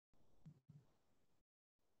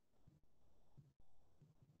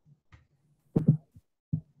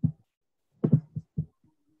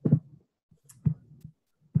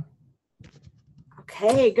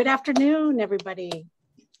Hey, good afternoon, everybody.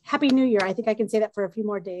 Happy New Year. I think I can say that for a few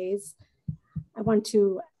more days. I want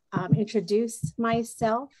to introduce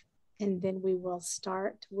myself, and then we will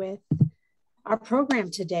start with our program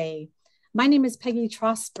today. My name is Peggy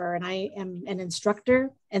Trosper, and I am an instructor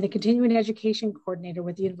and the continuing education coordinator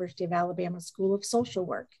with the University of Alabama School of Social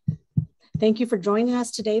Work. Thank you for joining us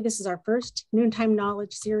today. This is our first Noontime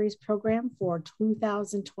Knowledge series program for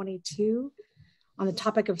 2022 on the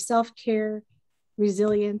topic of self-care,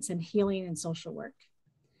 resilience, and healing in social work.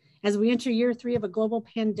 As we enter year 3 of a global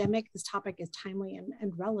pandemic, this topic is timely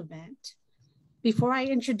and relevant. Before I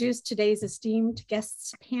introduce today's esteemed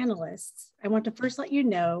guests panelists, I want to first let you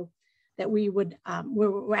know that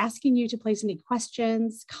we're asking you to place any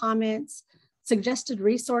questions, comments, suggested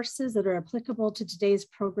resources that are applicable to today's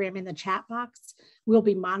program in the chat box. We'll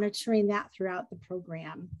be monitoring that throughout the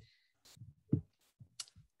program.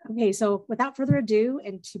 Okay, so without further ado,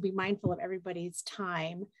 and to be mindful of everybody's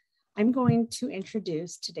time, I'm going to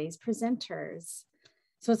introduce today's presenters.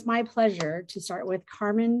 So it's my pleasure to start with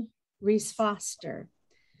Carmen Reese Foster.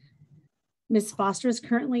 Ms. Foster is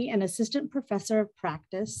currently an assistant professor of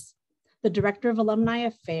practice, the director of alumni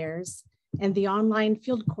affairs, and the online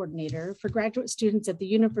field coordinator for graduate students at the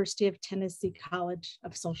University of Tennessee College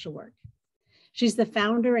of Social Work. She's the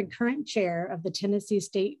founder and current chair of the Tennessee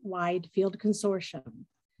Statewide Field Consortium.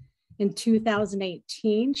 In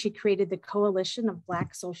 2018, she created the Coalition of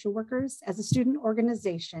Black Social Workers as a student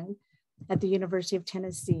organization at the University of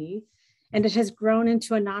Tennessee, and it has grown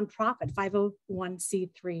into a nonprofit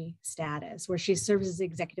 501c3 status, where she serves as the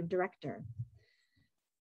executive director.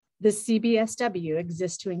 The CBSW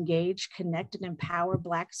exists to engage, connect, and empower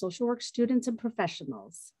Black social work students and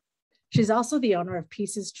professionals. She's also the owner of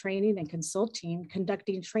Pieces Training and Consulting,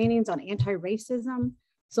 conducting trainings on anti-racism,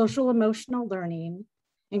 social emotional learning,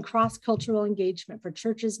 and cross-cultural engagement for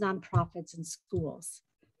churches, nonprofits, and schools.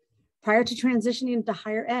 Prior to transitioning into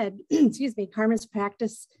higher ed, Carmen's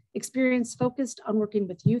practice experience focused on working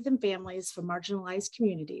with youth and families from marginalized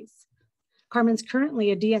communities. Carmen's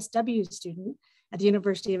currently a DSW student at the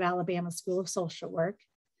University of Alabama School of Social Work,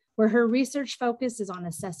 where her research focus is on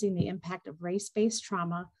assessing the impact of race-based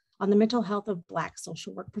trauma on the mental health of Black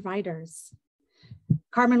social work providers.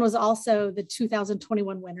 Carmen was also the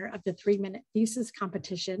 2021 winner of the 3-minute thesis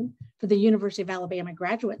competition for the University of Alabama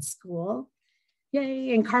Graduate School.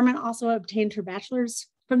 Yay! And Carmen also obtained her bachelor's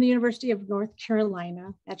from the University of North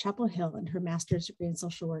Carolina at Chapel Hill and her master's degree in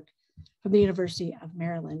social work from the University of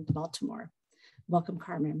Maryland, Baltimore. Welcome,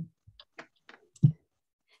 Carmen.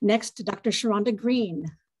 Next, Dr. Sharonda Green.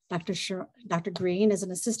 Dr. Green is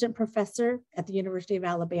an assistant professor at the University of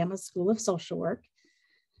Alabama School of Social Work.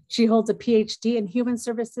 She holds a PhD in Human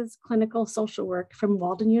Services Clinical Social Work from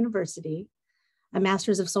Walden University, a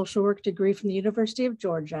Master's of Social Work degree from the University of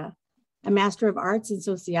Georgia, a Master of Arts in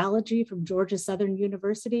Sociology from Georgia Southern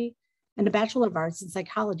University, and a Bachelor of Arts in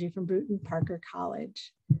Psychology from Bruton Parker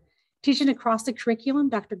College. Teaching across the curriculum,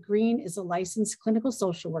 Dr. Green is a licensed clinical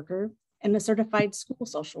social worker and a certified school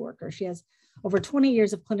social worker. She has over 20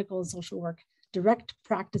 years of clinical and social work direct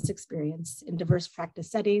practice experience in diverse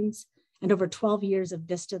practice settings and over 12 years of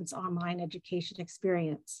distance online education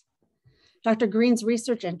experience. Dr. Green's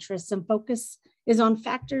research interests and focus is on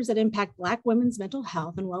factors that impact Black women's mental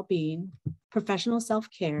health and well-being, professional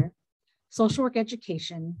self-care, social work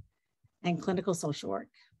education, and clinical social work.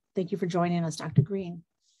 Thank you for joining us, Dr. Green.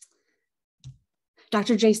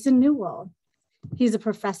 Dr. Jason Newell. He's a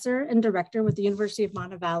professor and director with the University of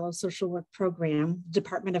Montevallo Social Work Program,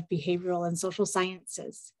 Department of Behavioral and Social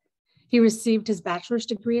Sciences. He received his bachelor's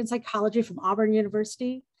degree in psychology from Auburn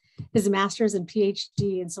University, his master's and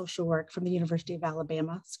PhD in social work from the University of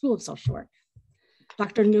Alabama School of Social Work.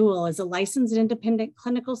 Dr. Newell is a licensed and independent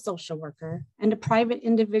clinical social worker and a private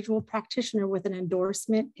individual practitioner with an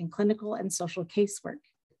endorsement in clinical and social casework.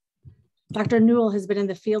 Dr. Newell has been in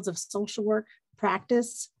the fields of social work,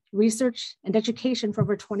 practice, research, and education for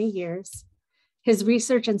over 20 years. His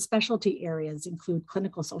research and specialty areas include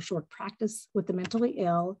clinical social work practice with the mentally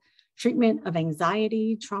ill, treatment of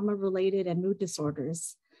anxiety, trauma-related and mood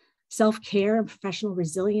disorders, self-care and professional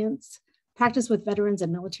resilience, practice with veterans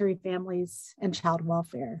and military families, and child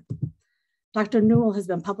welfare. Dr. Newell has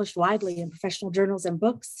been published widely in professional journals and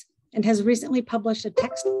books and has recently published a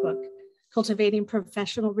textbook, Cultivating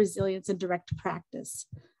Professional Resilience in Direct Practice,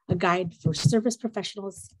 a guide for service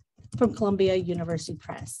professionals from Columbia University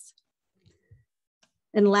Press.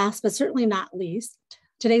 And last but certainly not least,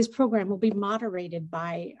 today's program will be moderated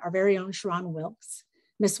by our very own Sharon Wilkes.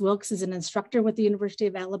 Ms. Wilkes is an instructor with the University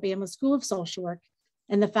of Alabama School of Social Work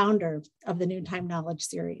and the founder of the Noontime Knowledge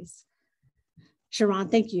series. Sharon,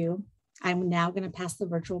 thank you. I'm now going to pass the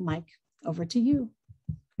virtual mic over to you.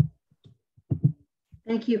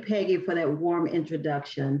 Thank you, Peggy, for that warm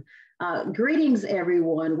introduction. Greetings,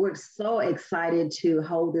 everyone. We're so excited to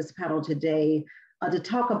hold this panel today to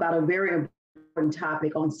talk about a very important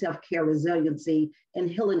topic on self-care, resiliency, and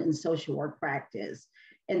healing in social work practice.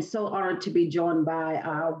 And so honored to be joined by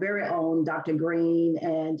our very own Dr. Green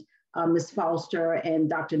and Ms. Foster and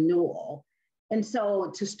Dr. Newell. And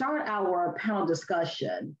so to start our panel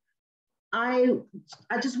discussion, I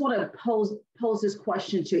just want to pose this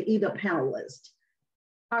question to either panelist.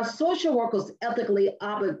 Are social workers ethically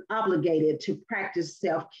obligated to practice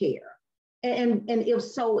self-care? And if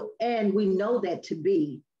so, and we know that to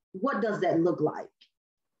be, what does that look like?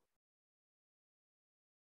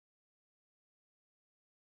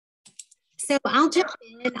 So I'll jump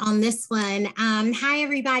in on this one. Hi,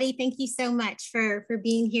 everybody. Thank you so much for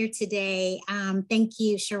being here today. Thank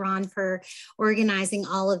you, Sharon, for organizing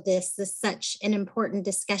all of this. This is such an important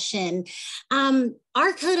discussion.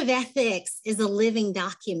 Our code of ethics is a living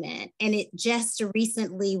document, and it just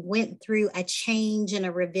recently went through a change and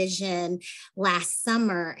a revision last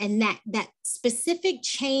summer. And that specific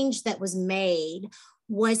change that was made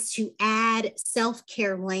was to add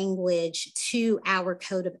self-care language to our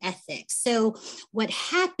code of ethics. So what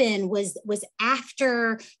happened was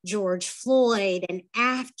after George Floyd and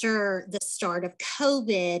after the start of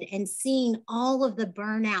COVID and seeing all of the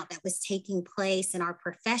burnout that was taking place in our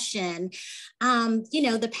profession,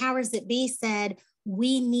 the powers that be said,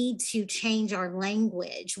 we need to change our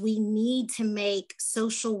language. We need to make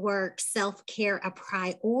social work, self-care a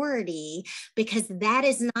priority, because that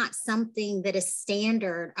is not something that is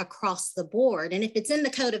standard across the board. And if it's in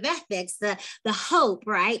the code of ethics, the hope,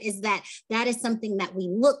 right, is that that is something that we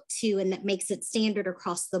look to and that makes it standard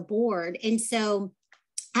across the board. And so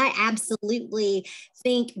I absolutely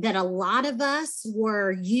think that a lot of us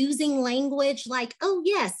were using language like, oh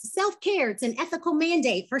yes, self-care, it's an ethical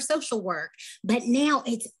mandate for social work, but now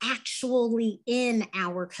it's actually in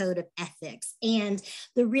our code of ethics. And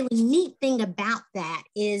the really neat thing about that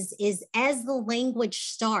is as the language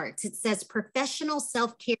starts, it says professional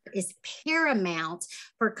self-care is paramount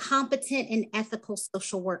for competent and ethical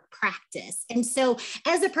social work practice. And so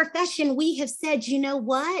as a profession, we have said, you know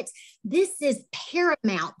what? This is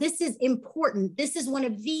paramount. This is important. This is one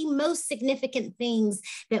of the most significant things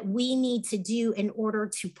that we need to do in order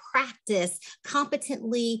to practice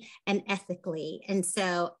competently and ethically. And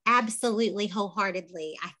so absolutely,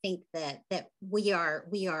 wholeheartedly, I think that we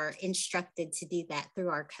are instructed to do that through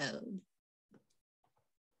our code.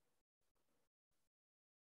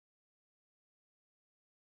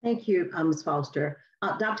 Thank you, Ms. Foster.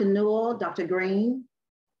 Dr. Newell, Dr. Green.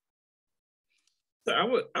 So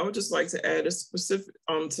I would just like to add a specific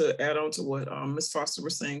to add on to what Ms. Foster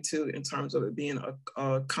was saying too, in terms of it being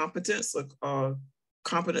a competence,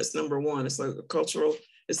 competence number one. It's like a cultural.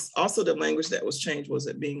 It's also the language that was changed, was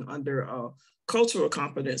it being under cultural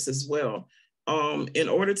competence as well. In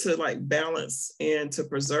order to like balance and to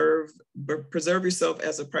preserve yourself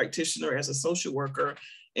as a practitioner, as a social worker,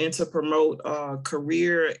 and to promote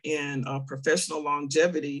career and professional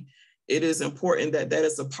longevity, it is important that that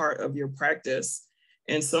is a part of your practice.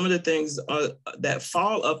 And some of the things that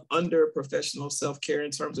fall up under professional self-care in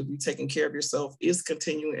terms of you taking care of yourself is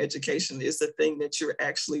continuing education, is the thing that you're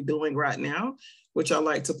actually doing right now, which I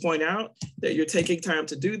like to point out, that you're taking time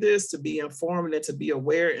to do this, to be informed and to be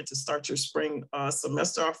aware and to start your spring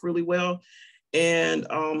semester off really well. And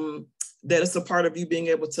that it's a part of you being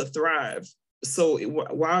able to thrive. So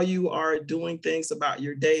while you are doing things about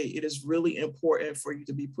your day, it is really important for you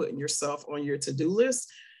to be putting yourself on your to-do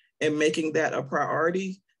list and making that a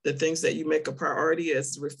priority. The things that you make a priority,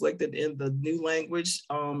 as reflected in the new language,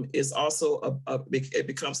 is also it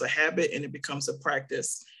becomes a habit and it becomes a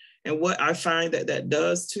practice. And what I find that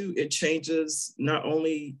does too, it changes not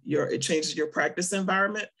only it changes your practice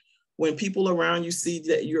environment. When people around you see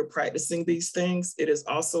that you're practicing these things, it is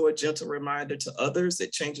also a gentle reminder to others.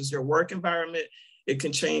 It changes your work environment. It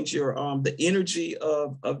can change your the energy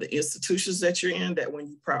of the institutions that you're in, that when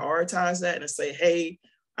you prioritize that and say, hey,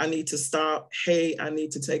 I need to stop. Hey, I need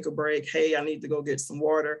to take a break. Hey, I need to go get some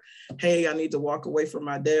water. Hey, I need to walk away from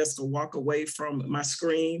my desk or walk away from my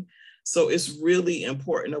screen. So it's really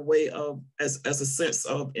important, a way of, as a sense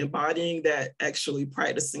of embodying that, actually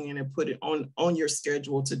practicing it and put it on your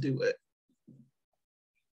schedule to do it.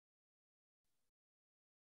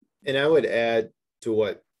 And I would add to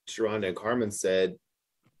what Sharonda and Carmen said,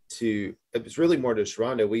 it's really more to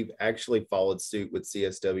Sharonda, we've actually followed suit with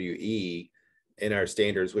CSWE in our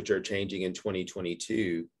standards, which are changing in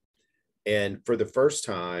 2022. And for the first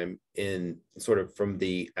time in sort of from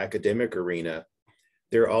the academic arena,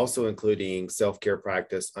 they're also including self-care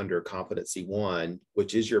practice under competency 1,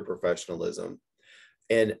 which is your professionalism.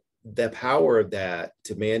 And the power of that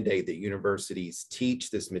to mandate that universities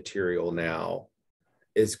teach this material now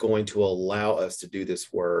is going to allow us to do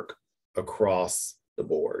this work across the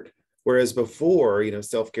board. Whereas before,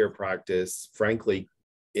 self-care practice, frankly,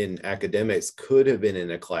 in academics could have been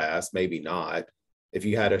in a class, maybe not. If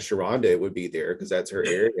you had a Sharonda, it would be there because that's her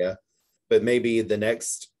area. But maybe the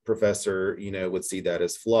next professor, would see that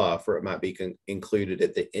as fluff, or it might be included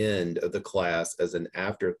at the end of the class as an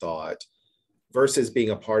afterthought versus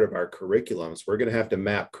being a part of our curriculums. We're going to have to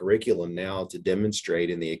map curriculum now to demonstrate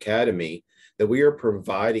in the academy that we are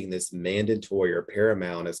providing this mandatory or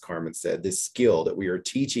paramount, as Carmen said, this skill, that we are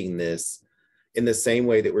teaching this in the same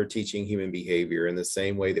way that we're teaching human behavior, in the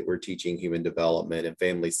same way that we're teaching human development and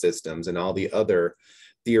family systems and all the other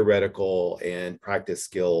theoretical and practice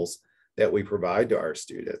skills that we provide to our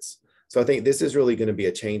students. So I think this is really going to be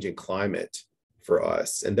a change in climate for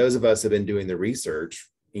us. And those of us who have been doing the research,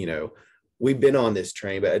 we've been on this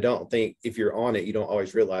train, but I don't think if you're on it, you don't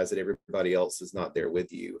always realize that everybody else is not there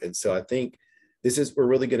with you. And so I think we're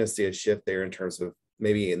really going to see a shift there in terms of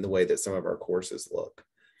maybe in the way that some of our courses look.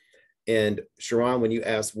 And Sharon, when you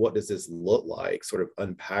asked, what does this look like, sort of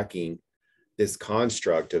unpacking this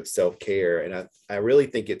construct of self-care, and I really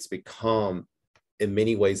think it's become in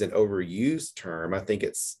many ways an overused term. I think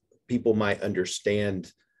people might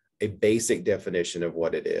understand a basic definition of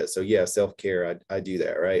what it is. So yeah, self-care, I do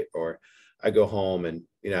that, right? Or I go home and,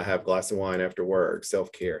 I have a glass of wine after work,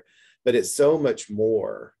 self-care, but it's so much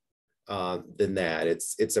more than that.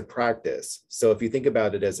 It's a practice. So if you think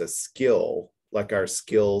about it as a skill, like our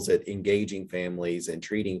skills at engaging families and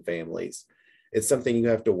treating families, it's something you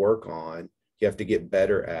have to work on. You have to get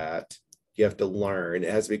better at, you have to learn.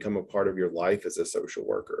 It has to become a part of your life as a social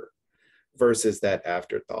worker versus that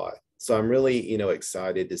afterthought. So I'm really,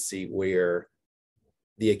 excited to see where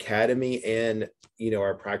the academy and,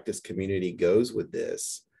 our practice community goes with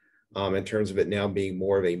this in terms of it now being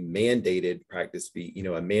more of a mandated practice, a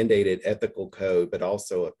mandated ethical code, but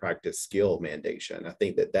also a practice skill mandation. I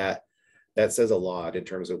think that says a lot in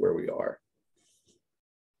terms of where we are.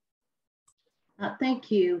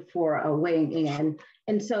 Thank you for weighing in.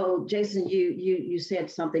 And so, Jason, you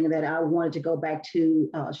said something that I wanted to go back to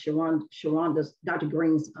Sharonda's, Dr.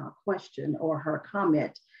 Green's question or her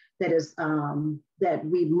comment, that is that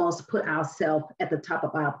we must put ourselves at the top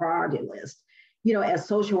of our priority list. As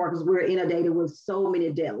social workers, we're inundated with so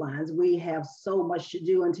many deadlines. We have so much to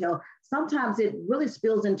do until sometimes it really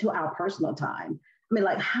spills into our personal time. I mean,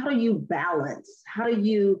 like, how do you balance? How do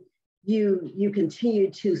you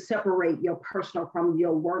continue to separate your personal from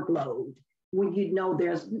your workload when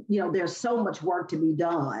there's so much work to be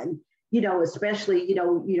done, especially,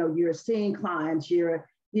 you're seeing clients, you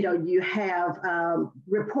have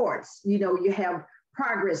reports, you have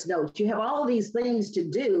progress notes, you have all these things to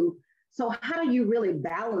do. So how do you really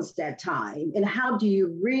balance that time? And how do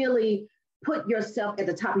you really put yourself at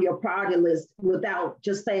the top of your priority list without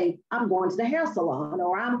just saying, I'm going to the hair salon,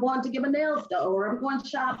 or I'm going to give a nails done, or I'm going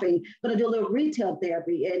shopping, going to do a little retail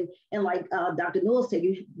therapy. And like Dr. Newell said,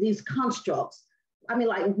 these constructs. I mean,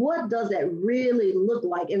 like, what does that really look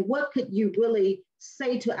like? And what could you really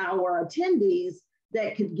say to our attendees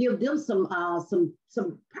that could give them some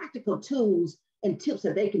practical tools and tips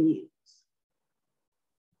that they can use?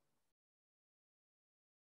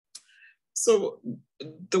 So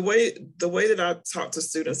the way that I talk to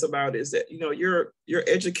students about is that, your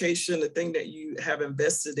education, the thing that you have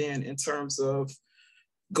invested in terms of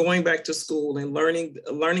going back to school and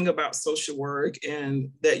learning about social work, and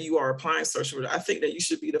that you are applying social work, I think that you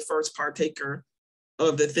should be the first partaker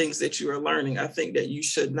of the things that you are learning. I think that you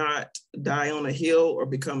should not die on a hill or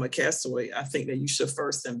become a castaway. I think that you should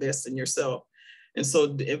first invest in yourself. And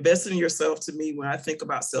so investing in yourself, to me, when I think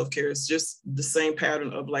about self-care, is just the same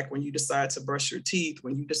pattern of like when you decide to brush your teeth,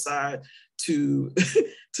 when you decide to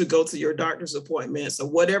go to your doctor's appointment. So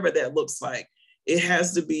whatever that looks like, you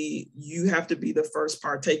have to be the first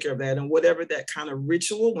partaker of that. And whatever that kind of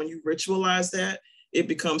ritual, when you ritualize that, it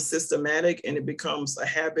becomes systematic and it becomes a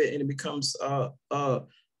habit, and it becomes a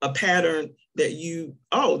pattern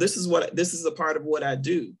that this is a part of what I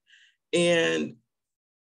do. And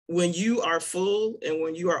when you are full and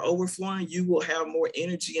when you are overflowing, you will have more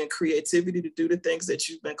energy and creativity to do the things that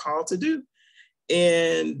you've been called to do.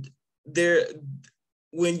 And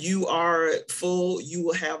when you are full, you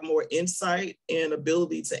will have more insight and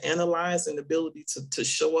ability to analyze and ability to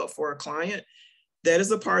show up for a client. That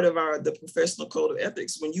is a part of the professional code of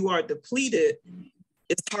ethics. When you are depleted,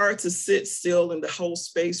 it's hard to sit still in the whole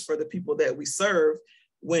space for the people that we serve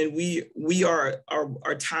when we are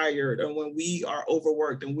tired, or when we are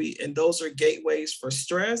overworked, and those are gateways for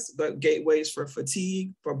stress, but gateways for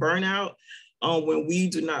fatigue, for burnout. when we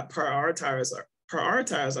do not prioritize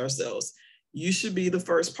ourselves. You should be the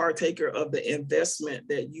first partaker of the investment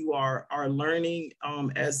that you are learning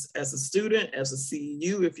as a student, as a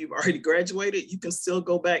CEU. If you've already graduated, you can still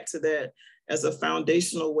go back to that as a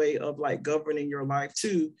foundational way of like governing your life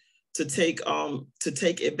too, to take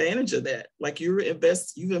advantage of that. Like you've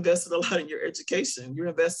invested a lot in your education. You're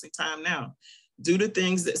investing time now. Do the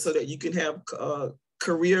things so that you can have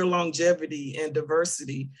career longevity and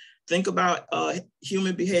diversity. Think about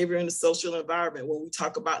human behavior in the social environment. When we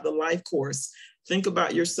talk about the life course, think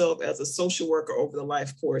about yourself as a social worker over the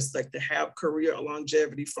life course, like to have career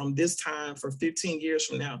longevity from this time for 15 years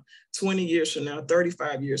from now, 20 years from now,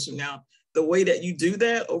 35 years from now. The way that you do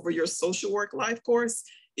that over your social work life course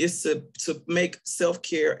is to make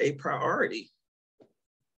self-care a priority.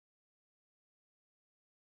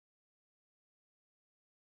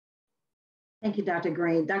 Thank you, Dr.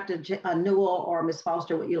 Green. Dr. Newell or Ms.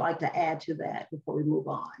 Foster, would you like to add to that before we move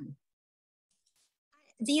on?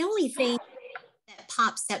 The only thing that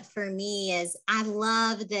pops up for me is I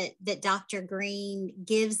love that Dr. Green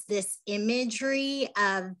gives this imagery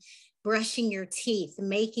of brushing your teeth,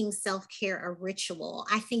 making self-care a ritual.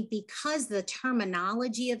 I think because the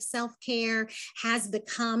terminology of self-care has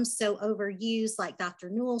become so overused, like Dr.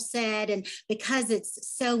 Newell said, and because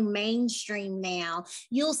it's so mainstream now,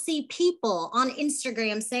 you'll see people on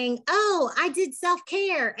Instagram saying, oh, I did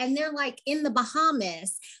self-care, and they're like in the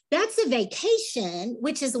Bahamas. That's a vacation,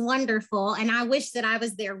 which is wonderful. And I wish that I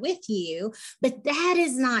was there with you, but that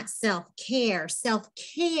is not self-care.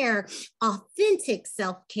 Self-care, authentic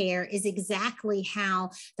self-care is exactly how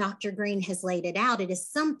Dr. Green has laid it out. It is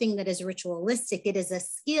something that is ritualistic. It is a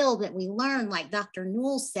skill that we learn, like Dr.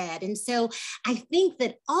 Newell said. And so I think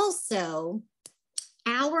that also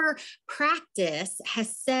our practice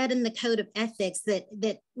has said in the code of ethics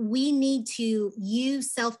that we need to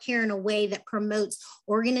use self-care in a way that promotes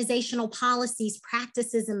organizational policies,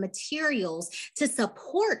 practices, and materials to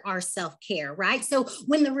support our self-care, right? So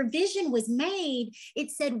when the revision was made, it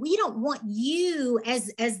said, we don't want you as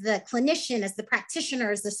the clinician, as the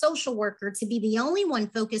practitioner, as the social worker to be the only one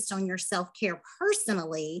focused on your self-care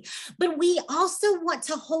personally, but we also want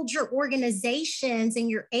to hold your organizations and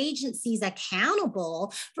your agencies accountable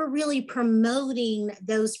for really promoting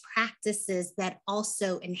those practices that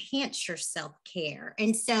also enhance your self-care.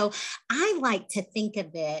 And so I like to think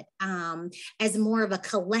of it as more of a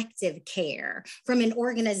collective care. From an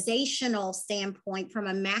organizational standpoint, from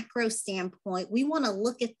a macro standpoint, we want to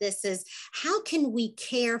look at this as how can we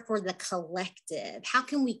care for the collective? How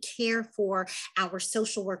can we care for our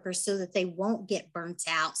social workers so that they won't get burnt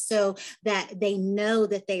out, so that they know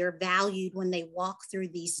that they are valued when they walk through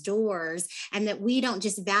these doors, and that we don't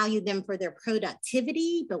just value them for their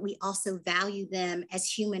productivity, but we also value them as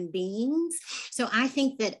human beings. So I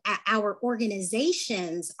think that our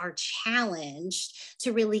organizations are challenged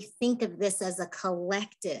to really think of this as a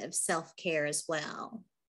collective self-care as well.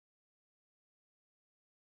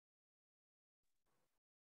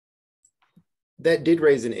 That did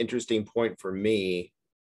raise an interesting point for me,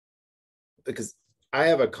 because I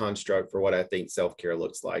have a construct for what I think self-care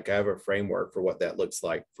looks like. I have a framework for what that looks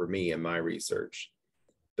like for me in my research.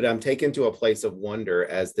 But I'm taken to a place of wonder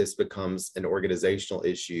as this becomes an organizational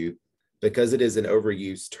issue, because it is an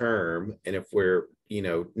overused term. And if we're,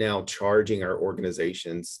 now charging our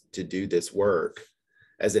organizations to do this work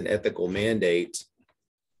as an ethical mandate,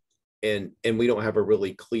 and we don't have a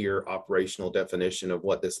really clear operational definition of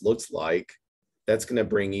what this looks like, that's going to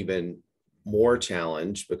bring even more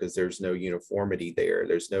challenge, because there's no uniformity there.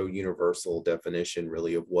 There's no universal definition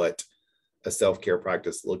really of what a self-care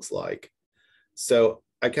practice looks like. So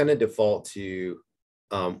I kind of default to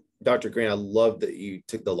Dr. Green. I love that you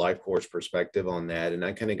took the life course perspective on that. And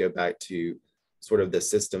I kind of go back to sort of the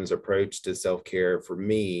systems approach to self-care. For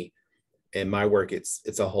me and my work, it's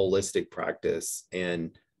a holistic practice.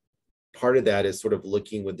 And part of that is sort of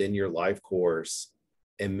looking within your life course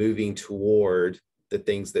and moving toward the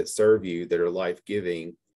things that serve you, that are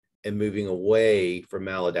life-giving, and moving away from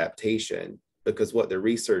maladaptation. Because what the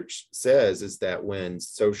research says is that when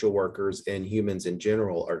social workers and humans in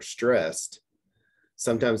general are stressed,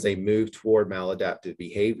 sometimes they move toward maladaptive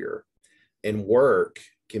behavior, and work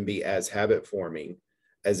can be as habit forming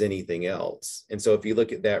as anything else. And so if you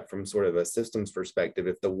look at that from sort of a systems perspective,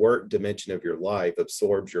 if the work dimension of your life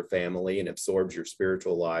absorbs your family and absorbs your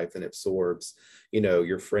spiritual life and absorbs,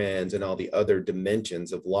 your friends and all the other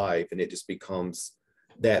dimensions of life, and it just becomes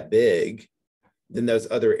that big, then those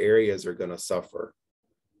other areas are going to suffer,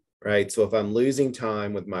 right? So if I'm losing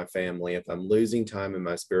time with my family, if I'm losing time in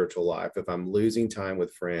my spiritual life, if I'm losing time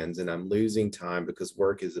with friends, and I'm losing time because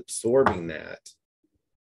work is absorbing that,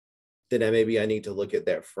 then maybe I need to look at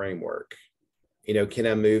that framework. You know, can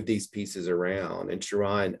I move these pieces around? And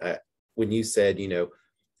Sharon, when you said, you know,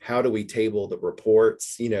 how do we table the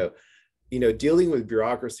reports? You know, dealing with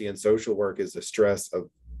bureaucracy and social work is a stress of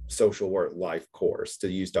social work life course,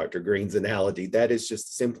 to use Dr. Green's analogy. That is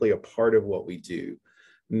just simply a part of what we do.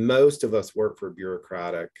 Most of us work for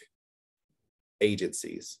bureaucratic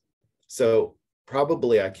agencies. So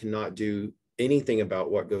probably I cannot do anything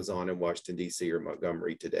about what goes on in Washington, D.C. or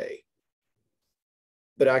Montgomery today.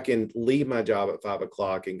 But I can leave my job at 5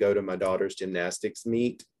 o'clock and go to my daughter's gymnastics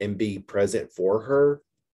meet and be present for her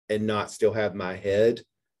and not still have my head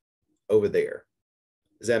over there.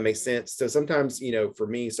 Does that make sense? So sometimes, you know, for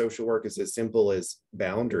me, social work is as simple as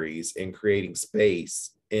boundaries and creating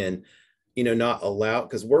space and, you know, not allow,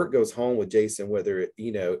 because work goes home with Jason, whether,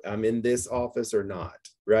 you know, I'm in this office or not,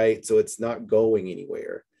 right? So it's not going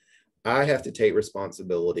anywhere. I have to take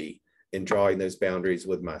responsibility in drawing those boundaries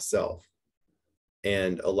with myself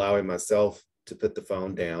and allowing myself to put the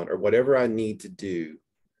phone down or whatever I need to do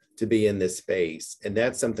to be in this space. And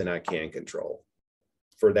that's something I can control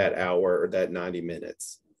for that hour or that 90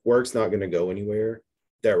 minutes. Work's not going to go anywhere.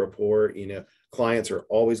 That report, you know, clients are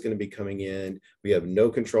always going to be coming in. We have no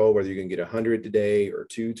control whether you're going to get 100 today or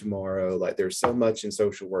 2 tomorrow. Like there's so much in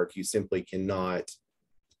social work you simply cannot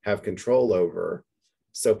have control over.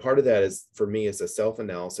 So part of that is, for me, is a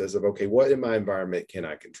self-analysis of, okay, what in my environment can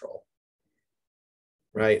I control?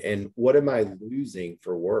 Right? And what am I losing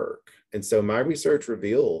for work? And so my research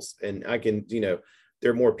reveals, and I can, you know,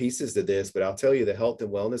 there are more pieces to this, but I'll tell you the health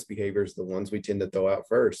and wellness behaviors are the ones we tend to throw out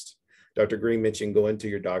first. Dr. Green mentioned going to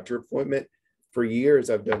your doctor appointment. For years,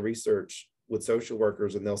 I've done research with social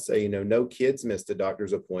workers and they'll say, you know, no kids missed a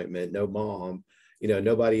doctor's appointment, no mom, you know,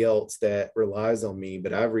 nobody else that relies on me,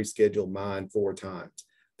 but I've rescheduled mine 4 times.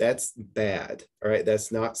 That's bad. All right.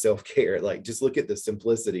 That's not self-care. Like, just look at the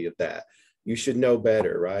simplicity of that. You should know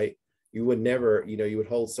better, right? You would never, you know, you would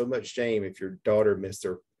hold so much shame if your daughter missed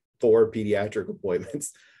her 4 pediatric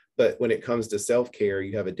appointments. But when it comes to self-care,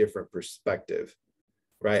 you have a different perspective,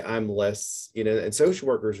 right? I'm less, you know, and social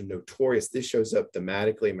workers are notorious. This shows up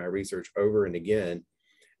thematically in my research over and again.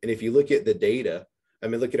 And if you look at the data, I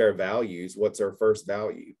mean, look at our values. What's our first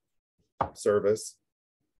value? Service.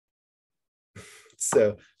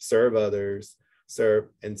 So serve others, serve.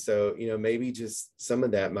 And so, you know, maybe just some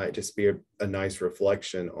of that might just be a nice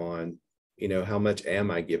reflection on, you know, how much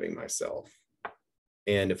am I giving myself?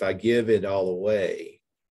 And if I give it all away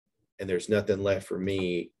and there's nothing left for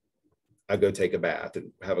me, I go take a bath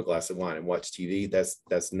and have a glass of wine and watch TV.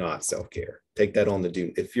 That's not self-care. Take that on the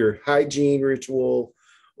do. If your hygiene ritual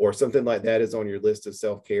or something like that is on your list of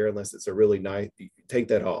self-care, unless it's a really nice, take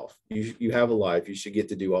that off. You have a life. You should get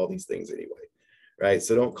to do all these things anyway, right?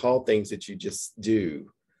 So don't call things that you just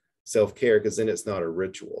do self-care, because then it's not a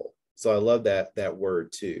ritual. So I love that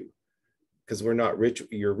word too, because we're not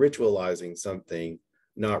you're ritualizing something,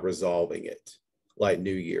 not resolving it. Like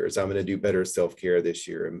New Year's, I'm going to do better self-care this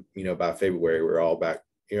year. And, you know, by February, we're all back,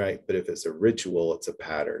 right? But if it's a ritual, it's a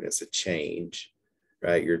pattern, it's a change,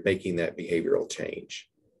 right? You're making that behavioral change.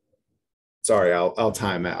 Sorry, I'll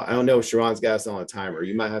time out. I don't know if Sharon's got us on a timer.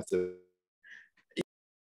 You might have to.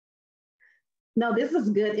 No, this is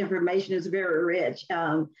good information. It's very rich.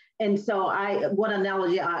 And so one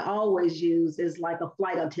analogy I always use is like a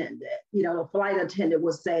flight attendant. You know, a flight attendant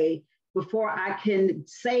will say, before I can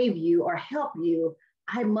save you or help you,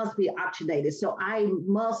 I must be oxygenated. So I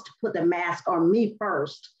must put the mask on me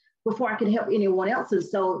first before I can help anyone else. And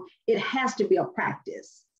so it has to be a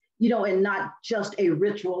practice, you know, and not just a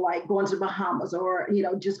ritual like going to the Bahamas or, you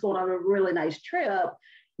know, just going on a really nice trip,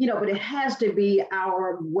 you know, but it has to be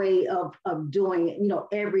our way of doing, you know,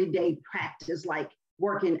 everyday practice, like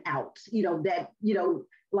working out, you know, that, you know,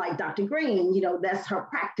 like Dr. Green, you know, that's her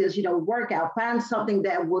practice, you know, workout, find something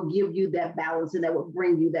that will give you that balance and that will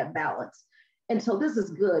bring you that balance. And so this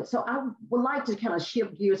is good. So I would like to kind of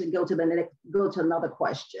shift gears and go to another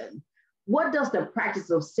question. What does the practice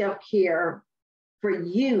of self-care for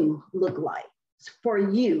you look like? For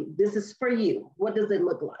you, this is for you. What does it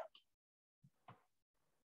look like?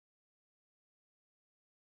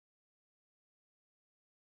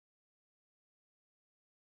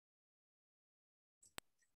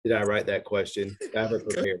 Did I write that question? I have it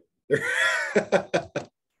prepared.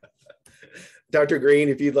 Dr. Green,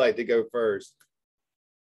 if you'd like to go first.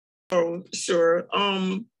 Oh, sure.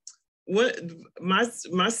 What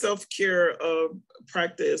my self-care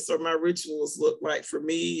practice or my rituals look like for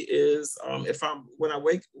me is when I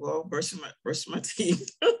wake, well, brushing my teeth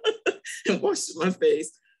and washing my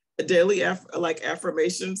face. daily like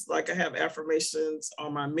affirmations, like I have affirmations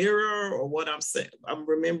on my mirror or what I'm saying. I'm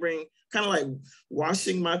remembering, kind of like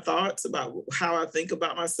washing my thoughts about how I think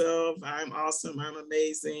about myself. I'm awesome. I'm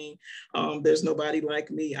amazing. There's nobody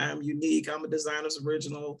like me. I'm unique. I'm a designer's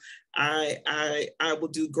original. I will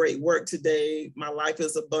do great work today. My life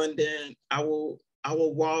is abundant. I will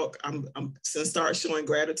walk. I'm start showing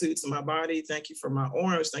gratitude to my body. Thank you for my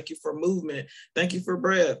arms. Thank you for movement. Thank you for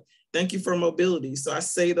breath. Thank you for mobility. So I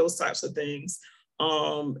say those types of things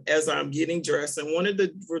as I'm getting dressed. And one of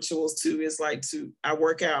the rituals too is I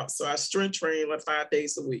work out. So I strength train like 5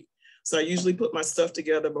 days a week. So I usually put my stuff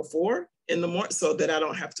together before in the morning so that I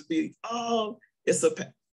don't have to be,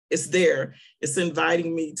 it's there. It's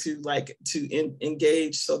inviting me to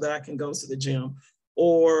engage so that I can go to the gym.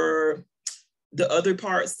 Or the other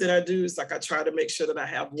parts that I do is I try to make sure that I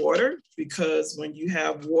have water, because when you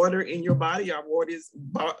have water in your body, our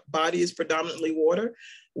body is predominantly water.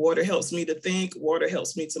 Water helps me to think. Water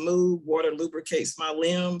helps me to move. Water lubricates my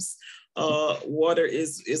limbs. Water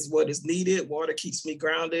is what is needed. Water keeps me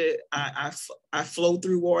grounded. I flow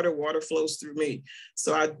through water. Water flows through me.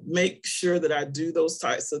 So I make sure that I do those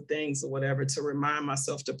types of things or whatever to remind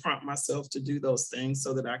myself, to prompt myself to do those things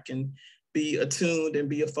so that I can be attuned and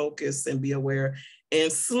be a focus and be aware. And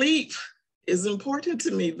sleep is important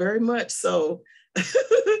to me, very much so.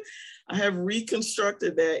 I have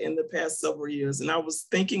reconstructed that in the past several years. And I was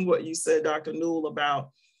thinking what you said, Dr. Newell,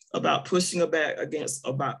 about pushing back against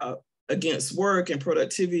work and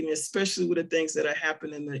productivity, and especially with the things that have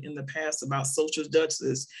happened in the past about social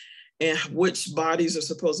justice and which bodies are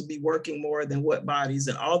supposed to be working more than what bodies,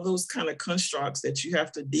 and all those kind of constructs that you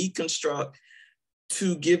have to deconstruct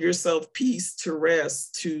to give yourself peace, to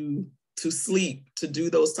rest, to sleep, to do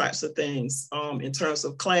those types of things in terms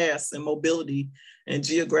of class and mobility and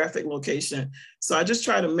geographic location. So I just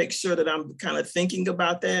try to make sure that I'm kind of thinking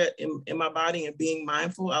about that in my body and being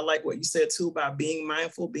mindful. I like what you said too about being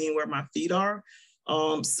mindful, being where my feet are,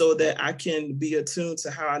 so that I can be attuned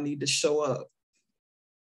to how I need to show up.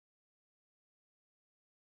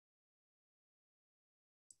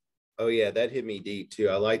 Oh yeah, that hit me deep too.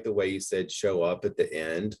 I like the way you said show up at the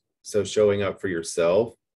end. So showing up for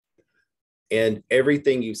yourself. And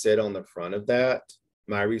everything you said on the front of that,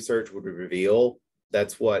 my research would reveal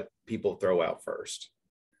that's what people throw out first.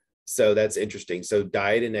 So that's interesting. So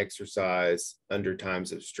diet and exercise under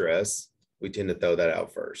times of stress, we tend to throw that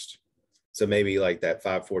out first. So maybe like that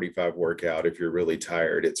 5:45 workout, if you're really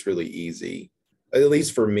tired, it's really easy. At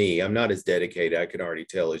least for me, I'm not as dedicated, I can already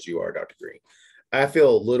tell, as you are, Dr. Green. I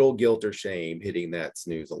feel little guilt or shame hitting that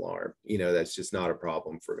snooze alarm. That's just not a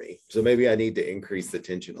problem for me. So maybe I need to increase the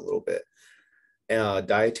tension a little bit.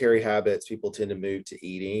 Dietary habits, people tend to move to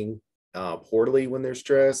eating poorly when they're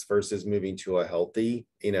stressed versus moving to a healthy,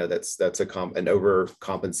 that's an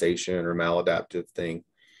overcompensation or maladaptive thing.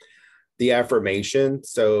 The affirmation,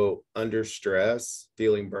 so under stress,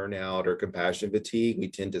 feeling burnout or compassion fatigue, we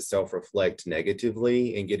tend to self-reflect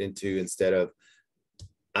negatively and get into, instead of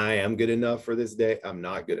I am good enough for this day, I'm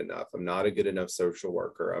not good enough. I'm not a good enough social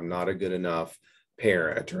worker. I'm not a good enough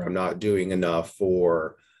parent, or I'm not doing enough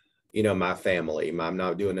for, my family. I'm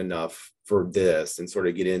not doing enough for this, and sort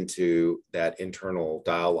of get into that internal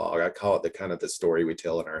dialogue. I call it the kind of the story we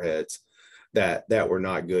tell in our heads that we're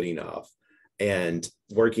not good enough. And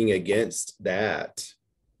working against that,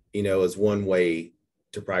 is one way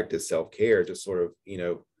to practice self-care, to sort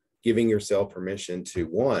of, giving yourself permission to,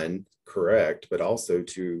 one, correct, but also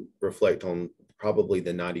to reflect on probably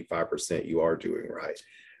the 95% you are doing right,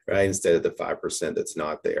 instead of the 5% that's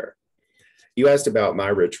not there. You asked about my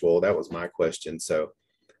ritual. That was my question. So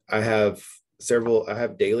I have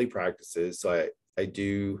daily practices. So I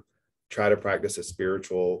do try to practice a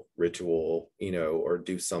spiritual ritual, or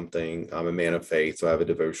do something. I'm a man of faith, so I have a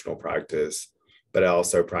devotional practice, but I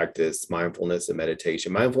also practice mindfulness and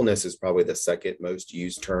meditation. Mindfulness is probably the second most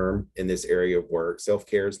used term in this area of work.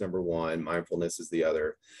 Self-care is number one. Mindfulness is the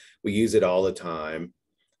other. We use it all the time.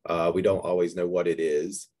 We don't always know what it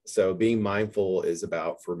is. So being mindful is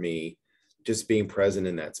about, for me, just being present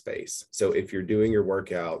in that space. So if you're doing your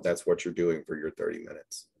workout, that's what you're doing for your 30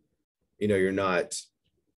 minutes. You're not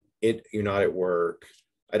at work.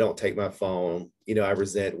 I don't take my phone. I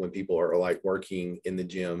resent when people are like working in the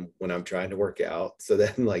gym when I'm trying to work out. So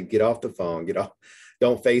then, like, get off the phone,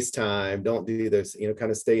 don't FaceTime, don't do this,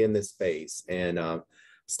 kind of stay in this space and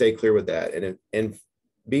stay clear with that. And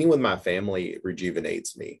being with my family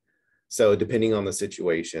rejuvenates me. So depending on the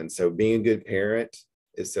situation. So being a good parent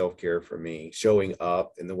is self-care for me. Showing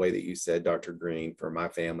up in the way that you said, Dr. Green, for my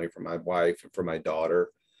family, for my wife, for my daughter,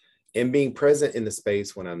 and being present in the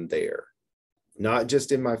space when I'm there, not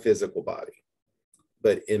just in my physical body,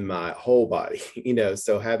 but in my whole body, you know,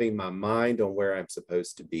 so having my mind on where I'm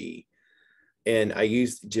supposed to be. And I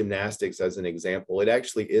use gymnastics as an example. It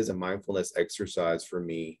actually is a mindfulness exercise for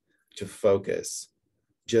me to focus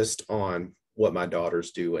just on what my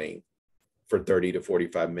daughter's doing for 30 to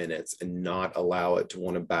 45 minutes and not allow it to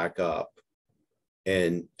want to back up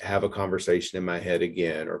and have a conversation in my head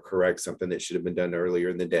again, or correct something that should have been done earlier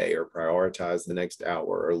in the day, or prioritize the next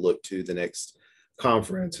hour, or look to the next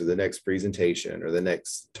conference or the next presentation or the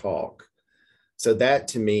next talk. So that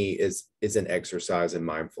to me is an exercise in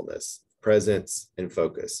mindfulness, presence and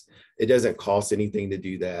focus. It doesn't cost anything to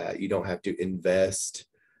do that. You don't have to invest,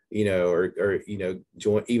 you know, or you know,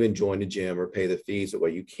 join a gym or pay the fees. But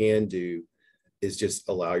what you can do is just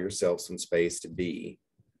allow yourself some space to be,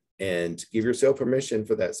 and give yourself permission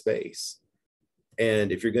for that space.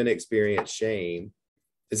 And if you're going to experience shame,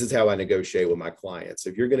 this is how I negotiate with my clients.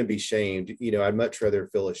 If you're going to be shamed, you know, I'd much rather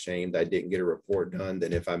feel ashamed I didn't get a report done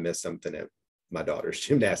than if I missed something at my daughter's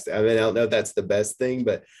gymnastics. I mean, I don't know if that's the best thing,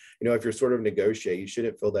 but, you know, if you're sort of negotiate, you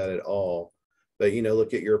shouldn't feel that at all. But, you know,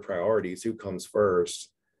 look at your priorities, who comes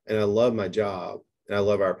first. And I love my job and I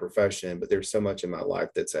love our profession, but there's so much in my life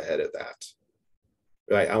that's ahead of that.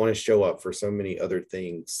 Right? I want to show up for so many other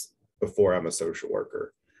things before I'm a social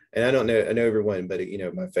worker. And I know everyone, but, you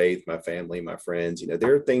know, my faith, my family, my friends, you know,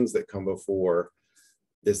 there are things that come before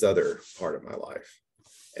this other part of my life.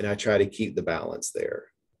 And I try to keep the balance there.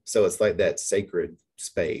 So it's like that sacred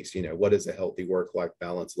space. You know, what does a healthy work-life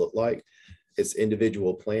balance look like? It's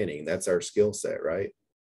individual planning. That's our skill set, right?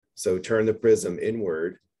 So turn the prism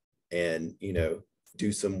inward and, you know,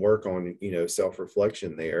 do some work on, you know,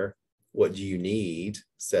 self-reflection there. What do you need?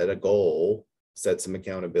 Set a goal, set some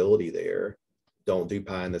accountability there. Don't do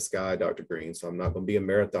pie in the sky, Dr. Green. So I'm not going to be a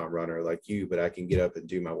marathon runner like you, but I can get up and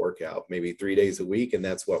do my workout maybe 3 days a week. And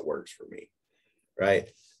that's what works for me. Right.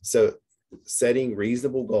 So setting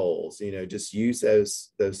reasonable goals, you know, just use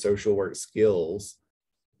those social work skills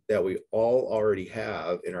that we all already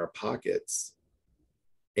have in our pockets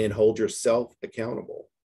and hold yourself accountable.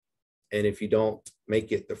 And if you don't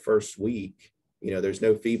make it the first week, you know, there's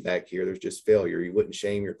no feedback here. There's just failure. You wouldn't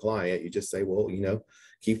shame your client. You just say, well, you know,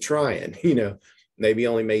 keep trying, you know, maybe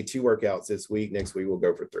only made 2 workouts this week. Next week, we'll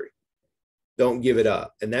go for 3. Don't give it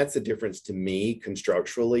up. And that's the difference to me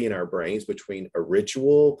constructually in our brains between a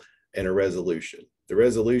ritual and a resolution. The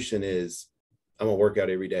resolution is I'm going to work out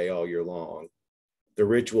every day all year long. The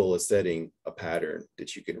ritual is setting a pattern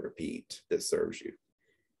that you can repeat that serves you.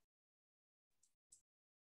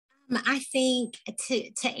 I think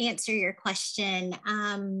to answer your question,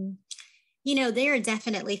 you know, there are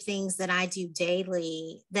definitely things that I do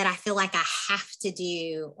daily that I feel like I have to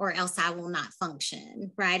do or else I will not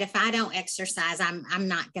function, right? If I don't exercise, I'm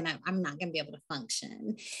not gonna be able to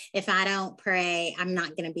function. If I don't pray, I'm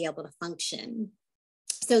not gonna be able to function.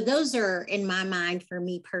 So those are, in my mind, for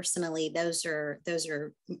me personally, those are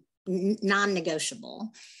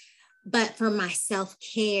non-negotiable. But for my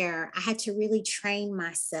self-care, I had to really train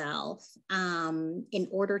myself in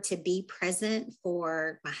order to be present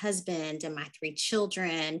for my husband and my 3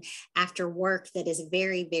 children after work that is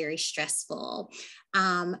very, very stressful.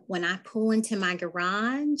 When I pull into my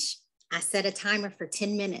garage, I set a timer for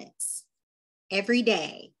 10 minutes every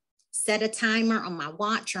day. Set a timer on my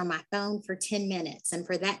watch or on my phone for 10 minutes. And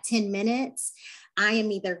for that 10 minutes, I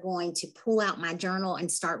am either going to pull out my journal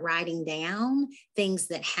and start writing down things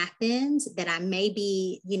that happened that I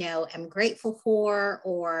maybe, you know, am grateful for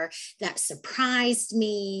or that surprised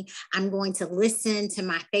me. I'm going to listen to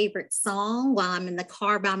my favorite song while I'm in the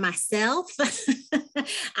car by myself.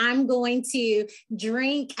 I'm going to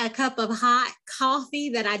drink a cup of hot coffee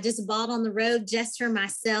that I just bought on the road just for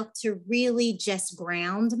myself to really just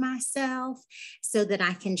ground myself so that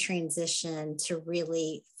I can transition to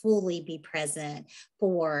really fully be present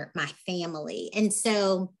for my family. And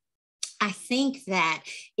so I think that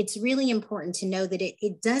it's really important to know that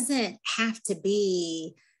it doesn't have to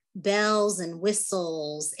be bells and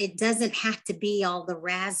whistles. It doesn't have to be all the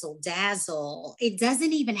razzle dazzle. It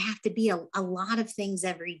doesn't even have to be a lot of things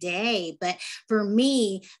every day. But for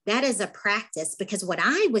me, that is a practice, because what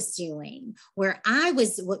I was doing, where I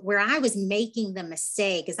was making the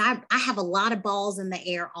mistake is I have a lot of balls in the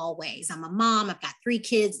air always. I'm a mom. I've got 3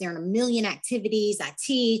 kids. They're in a million activities. I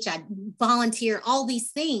teach, I volunteer, all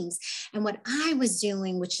these things. And what I was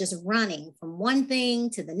doing was just running from one thing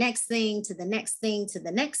to the next thing, to the next thing, to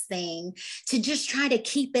the next thing, to just try to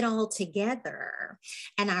keep it all together.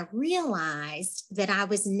 And I realized that I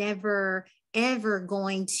was never ever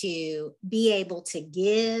going to be able to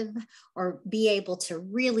give or be able to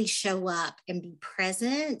really show up and be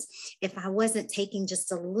present if I wasn't taking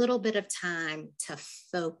just a little bit of time to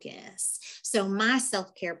focus. So my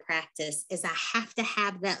self-care practice is I have to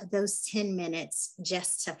have those 10 minutes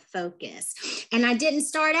just to focus. And I didn't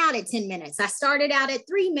start out at 10 minutes. I started out at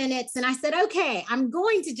 3 minutes and I said, okay, I'm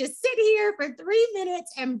going to just sit here for 3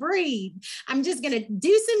 minutes and breathe. I'm just going to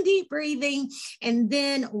do some deep breathing and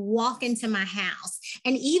then walk into my house.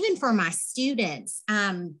 And even for my students,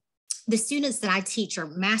 the students that I teach are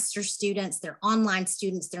master students, they're online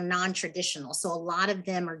students, they're non-traditional. So a lot of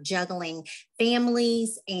them are juggling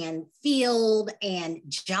families and field and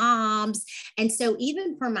jobs. And so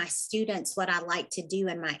even for my students, what I like to do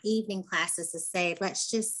in my evening classes is say, let's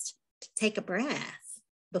just take a breath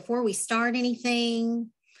before we start anything.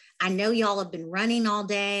 I know y'all have been running all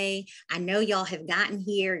day. I know y'all have gotten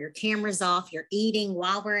here, your camera's off, you're eating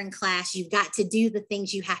while we're in class. You've got to do the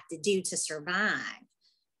things you have to do to survive.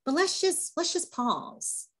 But let's just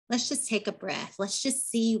pause. Let's just take a breath. Let's just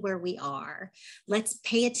see where we are. Let's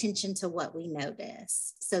pay attention to what we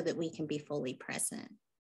notice so that we can be fully present.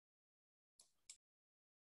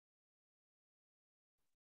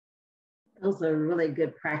 Those are really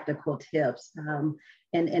good practical tips.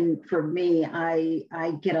 And for me, I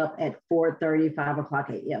get up at 4:30, 5 o'clock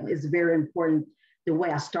a.m. It's very important. The way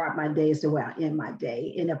I start my day is the way I end my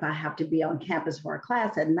day. And if I have to be on campus for a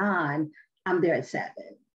class at 9, I'm there at 7,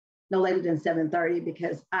 no later than 7:30,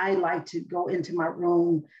 because I like to go into my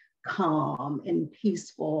room calm and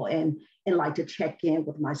peaceful and like to check in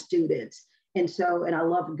with my students. And I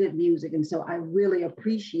love good music. And so I really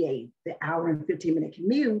appreciate the hour and 15-minute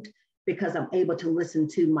commute, because I'm able to listen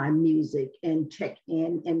to my music and check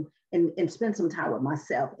in and spend some time with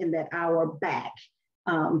myself. In that hour back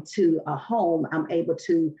to a home, I'm able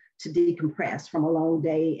to decompress from a long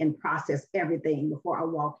day and process everything before I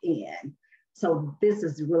walk in. So this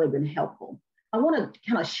has really been helpful. I want to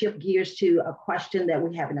kind of shift gears to a question that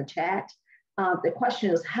we have in the chat. The question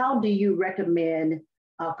is, how do you recommend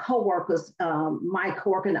coworkers, my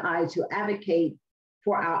coworker and I, to advocate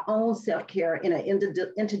for our own self-care in an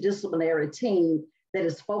interdisciplinary team that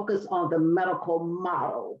is focused on the medical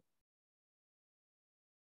model?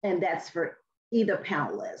 And that's for either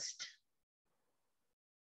panelist.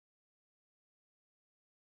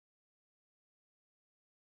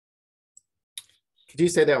 Could you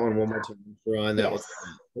say that one more time, Ron? That Yes.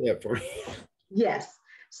 was for me. Yes.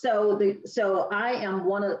 So I am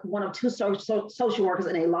one of 2 social workers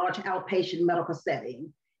in a large outpatient medical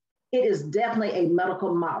setting. It is definitely a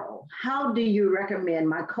medical model. How do you recommend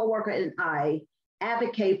my coworker and I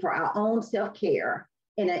advocate for our own self-care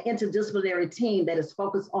in an interdisciplinary team that is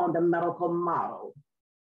focused on the medical model?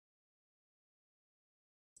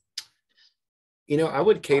 I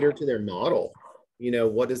would cater to their model.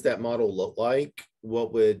 What does that model look like?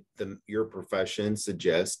 What would your profession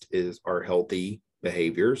suggest are healthy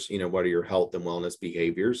behaviors? What are your health and wellness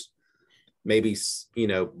behaviors? Maybe,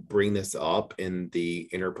 bring this up in the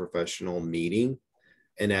interprofessional meeting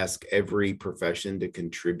and ask every profession to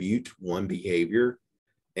contribute one behavior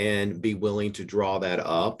and be willing to draw that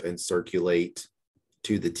up and circulate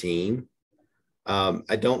to the team.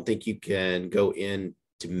 I don't think you can go in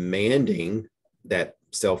demanding that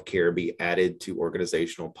self-care be added to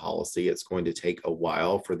organizational policy. It's going to take a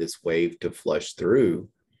while for this wave to flush through,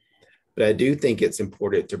 but I do think it's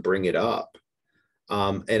important to bring it up.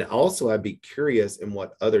 And also, I'd be curious in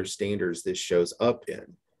what other standards this shows up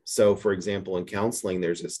in. So, for example, in counseling,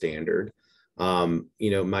 there's a standard.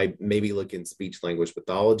 Maybe look in speech language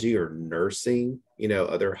pathology or nursing.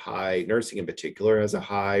 Other high nursing in particular has a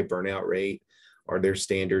high burnout rate. Are there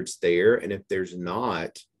standards there? And if there's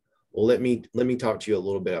not, well, let me talk to you a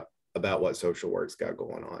little bit about what social work's got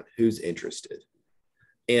going on. Who's interested?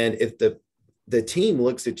 And if the team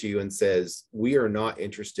looks at you and says, we are not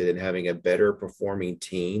interested in having a better performing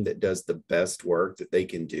team that does the best work that they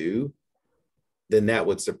can do, then that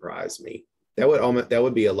would surprise me. That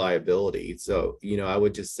would be a liability. So, I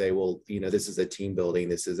would just say, well, this is a team building.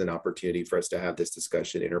 This is an opportunity for us to have this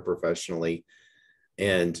discussion interprofessionally.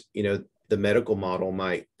 And, the medical model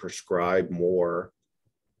might prescribe more,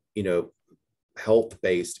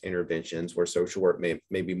 health-based interventions, where social work may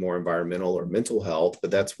be more environmental or mental health, but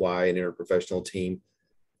that's why an interprofessional team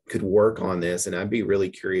could work on this. And I'd be really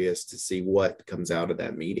curious to see what comes out of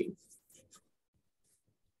that meeting.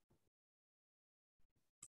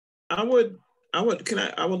 I would like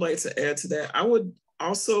to add to that. I would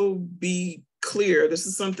also be clear. This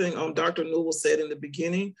is something Dr. Newell said in the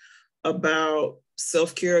beginning about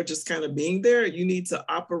self-care just kind of being there. You need to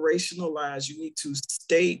operationalize, you need to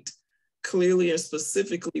state clearly and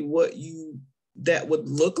specifically what that would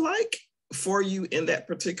look like for you in that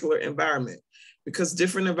particular environment, because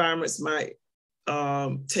different environments might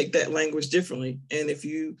take that language differently. And if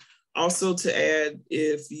you also, to add,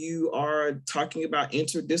 if you are talking about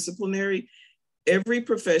interdisciplinary, every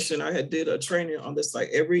profession, I did a training on this, like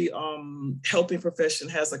every helping profession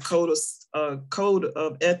has a code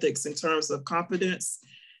of ethics in terms of competence,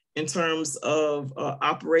 in terms of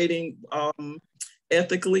operating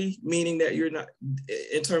ethically, meaning that you're not,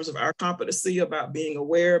 in terms of our competency about being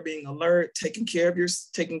aware, being alert, taking care of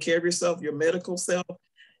yourself, your medical self.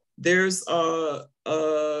 There's a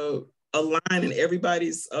line in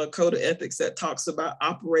everybody's code of ethics that talks about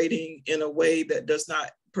operating in a way that does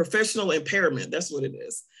not, professional impairment, that's what it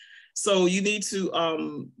is. So you need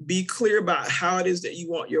to be clear about how it is that you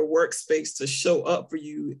want your workspace to show up for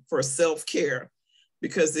you for self-care,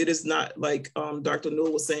 because it is not like Dr.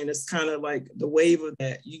 Newell was saying, it's kind of like the wave of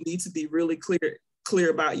that. You need to be really clear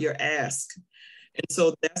about your ask. And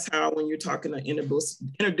so that's how, when you're talking to an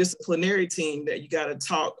interdisciplinary team, that you got to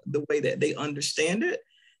talk the way that they understand it.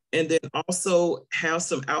 And then also have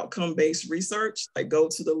some outcome-based research, like go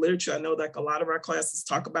to the literature. I know like a lot of our classes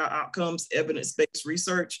talk about outcomes, evidence-based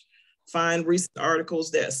research, find recent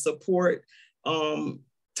articles that support,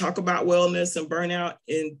 talk about wellness and burnout,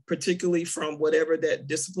 and particularly from whatever that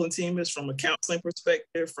discipline team is, from a counseling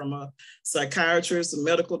perspective, from a psychiatrist, a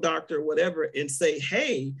medical doctor, whatever, and say,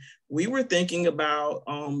 hey, we were thinking about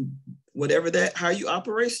whatever that, how you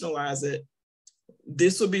operationalize it.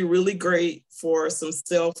 This would be really great for some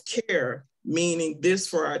self-care, meaning this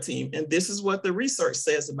for our team. And this is what the research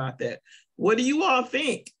says about that. What do you all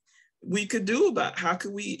think we could do about, how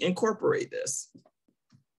could we incorporate this?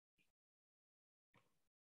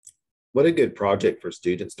 What a good project for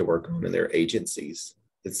students to work on in their agencies.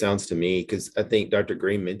 It sounds to me, because I think Dr.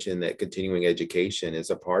 Green mentioned that continuing education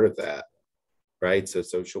is a part of that, right? So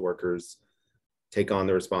social workers take on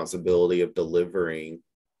the responsibility of delivering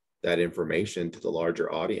that information to the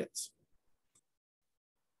larger audience.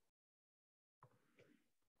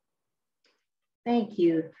 Thank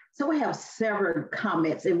you. So we have several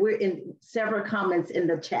comments, and we're in several comments in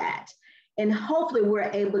the chat, and hopefully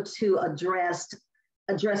we're able to address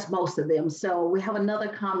most of them. So we have another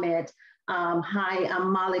comment. Hi,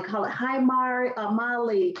 I'm Molly. Hi,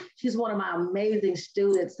 Molly. She's one of my amazing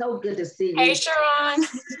students. So good to see you. Hey, Sharon.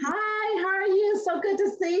 Hi, how are you? So good to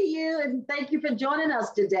see you, and thank you for joining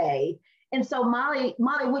us today. And so Molly,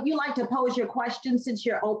 would you like to pose your question since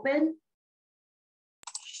you're open?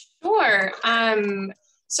 Sure.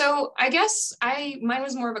 So I guess mine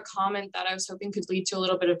was more of a comment that I was hoping could lead to a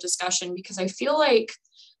little bit of discussion, because I feel like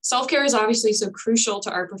self-care is obviously so crucial to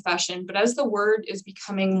our profession, but as the word is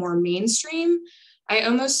becoming more mainstream, I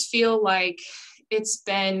almost feel like it's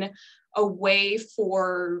been a way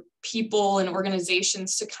for people and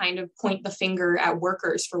organizations to kind of point the finger at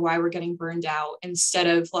workers for why we're getting burned out, instead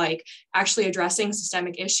of like actually addressing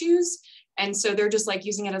systemic issues. And so they're just like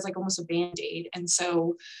using it as like almost a Band-Aid. And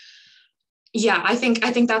so, yeah, I think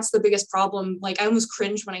that's the biggest problem. Like I almost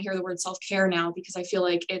cringe when I hear the word self-care now, because I feel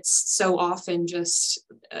like it's so often just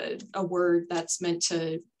a word that's meant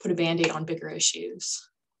to put a Band-Aid on bigger issues.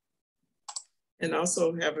 And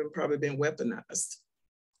also having probably been weaponized.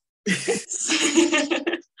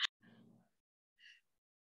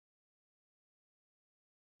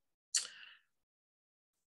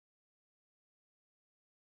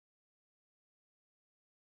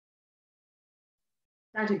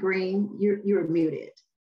 Dr. Green, you're muted.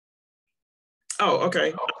 Oh,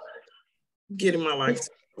 okay. Getting my life.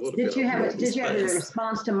 Did you have a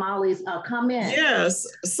response to Molly's comment? Yes.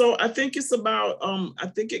 So I think it's about, I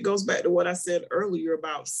think it goes back to what I said earlier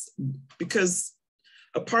about, because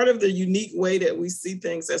a part of the unique way that we see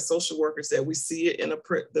things as social workers, that we see it in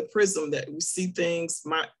the prism, that we see things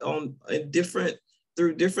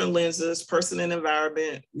through different lenses, person and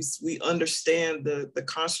environment. We understand the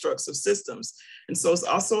constructs of systems. And so it's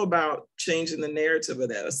also about changing the narrative of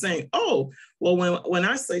that, of saying, oh, well, when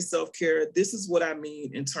I say self-care, this is what I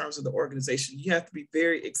mean in terms of the organization. You have to be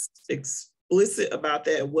very explicit about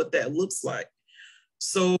that, what that looks like.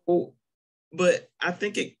 So, but I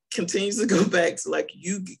think it continues to go back to like,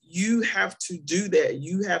 you have to do that.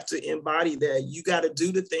 You have to embody that. You got to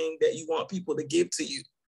do the thing that you want people to give to you.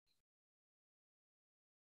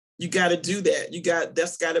 You got to do that.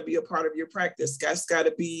 That's got to be a part of your practice. That's got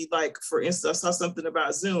to be like, for instance, I saw something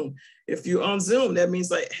about Zoom. If you're on Zoom, that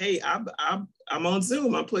means like, hey, I'm on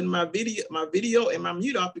Zoom. I'm putting my video and my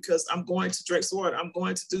mute off because I'm going to drink some water. I'm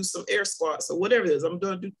going to do some air squats or whatever it is. I'm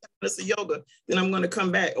going to do 10 minutes of yoga. Then I'm going to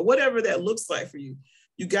come back, or whatever that looks like for you.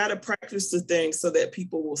 You got to practice the things so that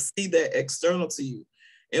people will see that external to you.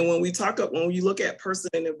 And when you look at person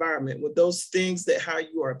and environment, with those things that how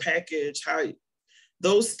you are packaged, how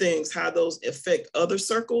those affect other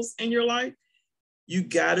circles in your life, you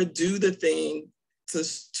got to do the thing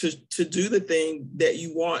to do the thing that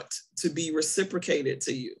you want to be reciprocated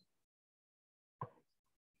to you.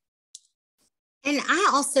 And I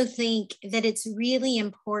also think that it's really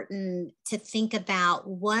important to think about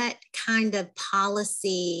what kind of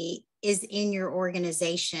policy is in your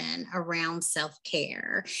organization around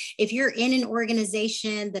self-care. If you're in an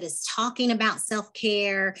organization that is talking about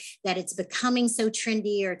self-care, that it's becoming so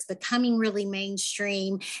trendy or it's becoming really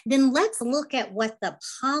mainstream, then let's look at what the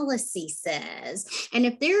policy says. And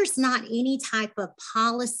if there's not any type of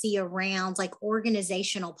policy around, like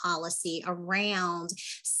organizational policy around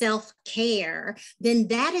self-care, then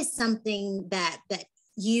that is something that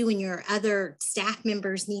you and your other staff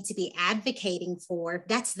members need to be advocating for.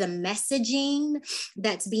 That's the messaging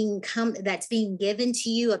that's being given to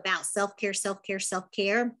you about self-care, self-care,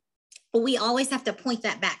 self-care. But we always have to point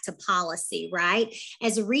that back to policy, right?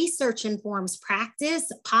 As research informs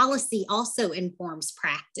practice, policy also informs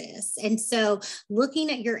practice. And so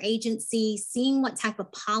looking at your agency, seeing what type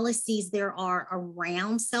of policies there are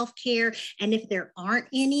around self-care, and if there aren't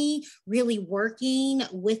any, really working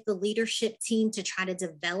with the leadership team to try to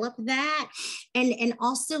develop that. And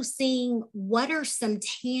also seeing what are some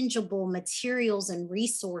tangible materials and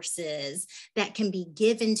resources that can be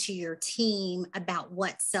given to your team about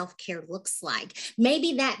what self-care looks like.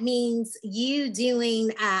 Maybe that means you doing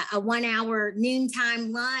a 1 hour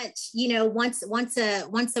noontime lunch, once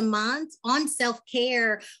a month on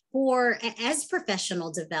self-care as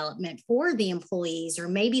professional development for the employees, or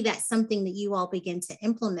maybe that's something that you all begin to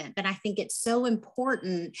implement. But I think it's so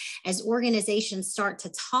important as organizations start to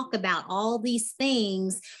talk about all these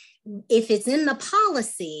things. If it's in the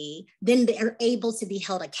policy, then they're able to be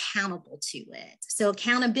held accountable to it. So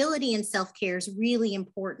accountability and self-care is really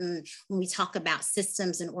important when we talk about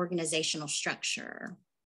systems and organizational structure.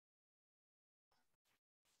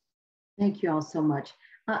 Thank you all so much.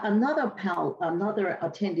 Another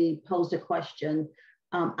attendee posed a question.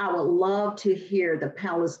 I would love to hear the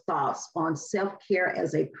panelists' thoughts on self-care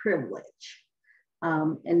as a privilege.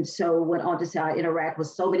 And so went on to say, I interact with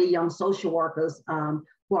so many young social workers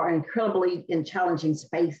who are incredibly in challenging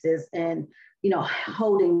spaces and,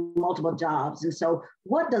 holding multiple jobs. And so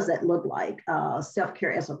what does that look like,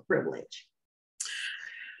 self-care as a privilege?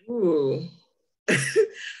 Ooh.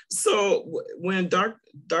 So when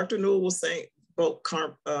Dr. Newell was saying,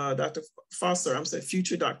 Dr. Foster, I'm saying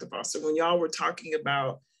future Dr. Foster, when y'all were talking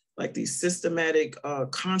about like these systematic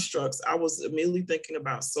constructs, I was immediately thinking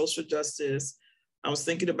about social justice. I was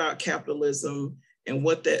thinking about capitalism and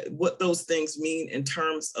what those things mean in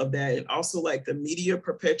terms of that. And also like the media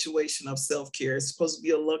perpetuation of self-care. It's supposed to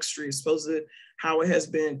be a luxury. It's supposed to, how it has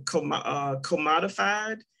been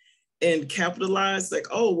commodified and capitalized, like,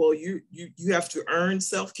 oh, well, you have to earn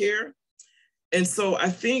self-care. And so I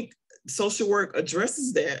think social work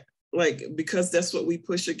addresses that, like, because that's what we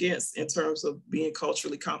push against in terms of being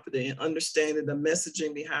culturally competent and understanding the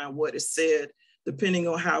messaging behind what is said, depending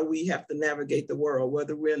on how we have to navigate the world,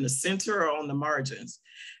 whether we're in the center or on the margins.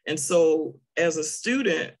 And so as a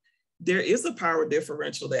student, there is a power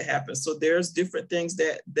differential that happens. So there's different things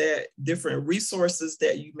that different resources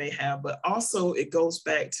that you may have, but also it goes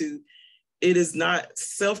back to, it is not,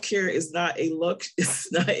 self-care is not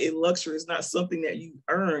it's not a luxury. It's not something that you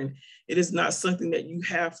earn. It is not something that you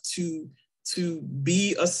have to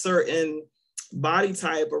be a certain body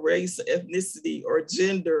type or race, ethnicity, or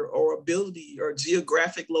gender, or ability, or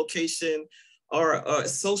geographic location, or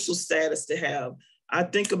social status to have. I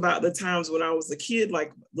think about the times when I was a kid,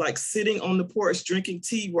 like sitting on the porch, drinking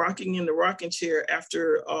tea, rocking in the rocking chair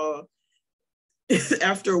after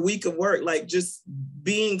after a week of work, like just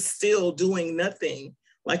being still, doing nothing,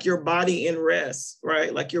 like your body in rest,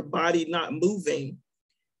 right? Like your body not moving,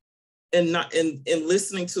 and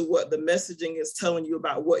listening to what the messaging is telling you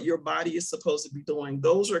about what your body is supposed to be doing.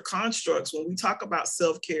 Those are constructs. When we talk about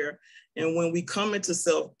self-care, and when we come into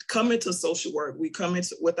social work, we come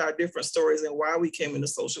into with our different stories and why we came into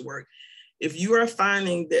social work. If you are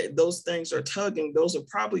finding that those things are tugging, those are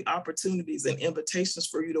probably opportunities and invitations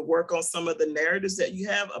for you to work on some of the narratives that you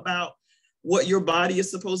have about what your body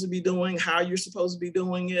is supposed to be doing, how you're supposed to be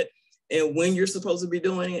doing it, and when you're supposed to be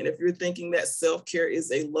doing it. And if you're thinking that self-care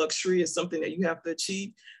is a luxury, is something that you have to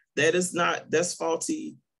achieve, that's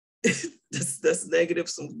faulty. that's negative,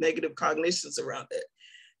 some negative cognitions around it.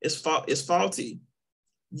 It's faulty.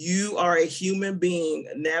 You are a human being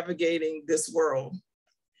navigating this world.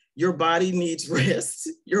 Your body needs rest.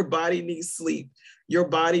 Your body needs sleep. Your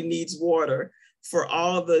body needs water. for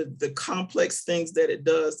all the complex things that it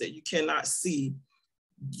does that you cannot see,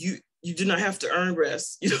 you do not have to earn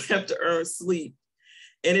rest. You don't have to earn sleep.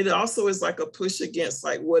 And it also is like a push against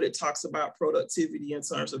like what it talks about productivity in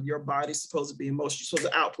terms of your body's supposed to be emotional, you're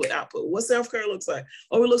supposed to output. What self-care looks like?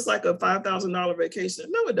 Oh, it looks like a $5,000 vacation.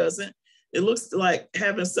 No, it doesn't. It looks like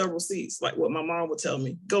having several seats, like what my mom would tell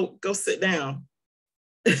me. Go sit down.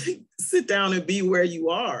 Sit down and be where you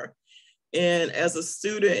are. And as a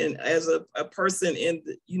student and as a person in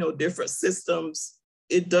the, you know, different systems,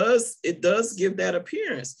 it does give that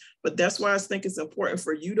appearance. But that's why I think it's important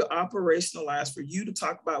for you to operationalize, for you to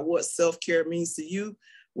talk about what self-care means to you,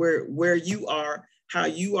 where you are, how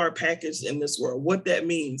you are packaged in this world, what that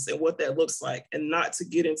means and what that looks like, and not to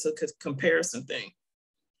get into a comparison thing,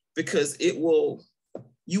 because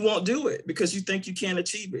you won't do it because you think you can't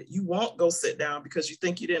achieve it. You won't go sit down because you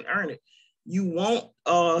think you didn't earn it. You won't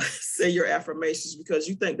say your affirmations because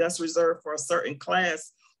you think that's reserved for a certain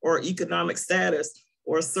class or economic status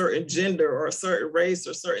or a certain gender or a certain race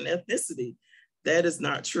or certain ethnicity. That is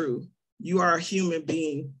not true. You are a human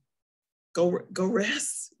being. Go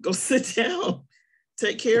rest, go sit down,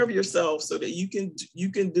 take care of yourself so that you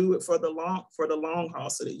can do it for the long haul,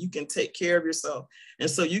 so that you can take care of yourself. And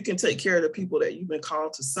so you can take care of the people that you've been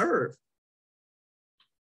called to serve.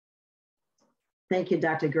 Thank you,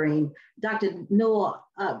 Dr. Green. Dr. Newell,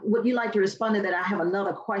 would you like to respond to that? I have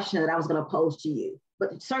another question that I was going to pose to you,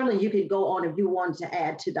 but certainly you could go on if you wanted to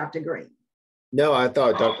add to Dr. Green. No, I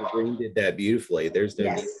thought Dr. Green did that beautifully. There's no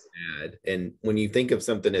need Yes. to add. And when you think of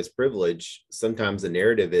something as privilege, sometimes the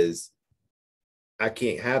narrative is, I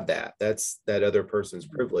can't have that. That's that other person's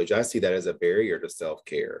privilege. I see that as a barrier to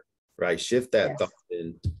self-care, right? Shift that Yes. thought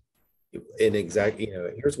in exactly, you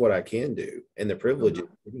know, here's what I can do. And the privilege is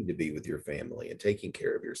getting to be with your family and taking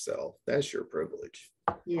care of yourself. That's your privilege.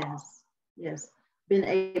 Yes, yes. Being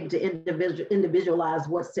able to individualize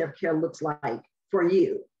what self-care looks like for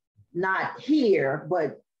you, not here,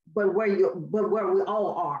 but where we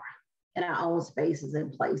all are in our own spaces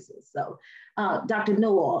and places. So, Dr.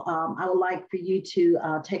 Newell, I would like for you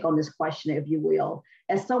to take on this question, if you will.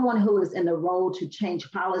 As someone who is in the role to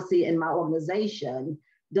change policy in my organization,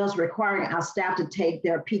 does requiring our staff to take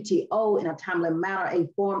their PTO in a timely manner a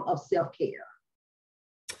form of self-care?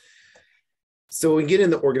 So when we get in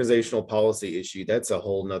the organizational policy issue, that's a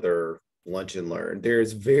whole nother lunch and learn.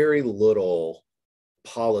 There's very little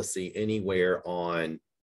policy anywhere on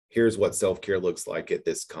here's what self-care looks like at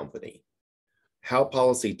this company. How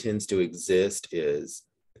policy tends to exist is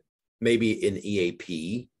maybe in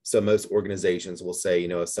EAP. So most organizations will say, you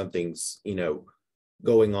know, if something's, you know,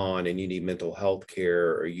 going on and you need mental health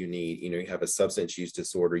care, or you need, you know, you have a substance use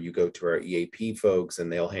disorder, you go to our EAP folks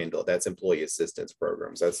and they'll handle it. That's employee assistance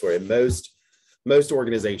programs. That's where most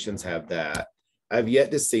organizations have that. I've yet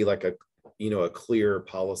to see like a, you know, a clear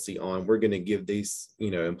policy on we're going to give these, you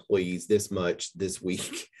know, employees this much this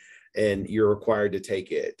week and you're required to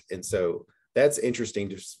take it. And so that's interesting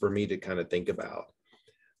just for me to kind of think about.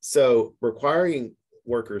 So requiring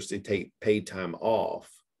workers to take paid time off,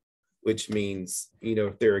 which means, you know,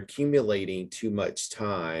 if they're accumulating too much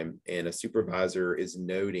time and a supervisor is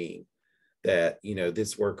noting that, you know,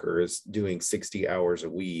 this worker is doing 60 hours a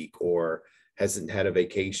week or hasn't had a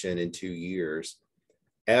vacation in 2 years,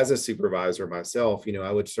 as a supervisor myself, you know,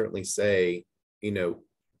 I would certainly say, you know,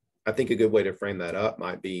 I think a good way to frame that up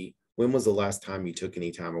might be, when was the last time you took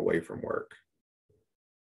any time away from work?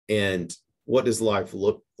 And what does life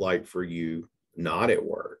look like for you not at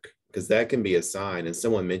work? Because that can be a sign. And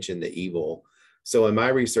someone mentioned the evil. So in my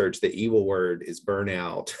research, the evil word is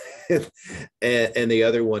burnout. and the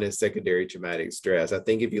other one is secondary traumatic stress. I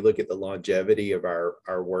think if you look at the longevity of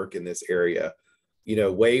our work in this area, you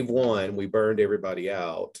know, wave one, we burned everybody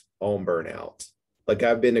out on burnout. Like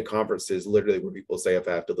I've been to conferences literally where people say, if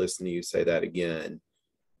I have to listen to you say that again,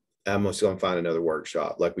 I'm just going to find another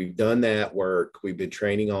workshop. Like we've done that work. We've been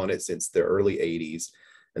training on it since the early 80s.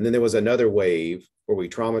 And then there was another wave where we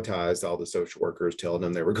traumatized all the social workers, telling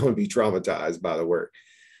them they were going to be traumatized by the work.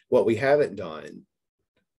 What we haven't done,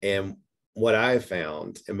 and what I have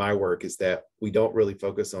found in my work, is that we don't really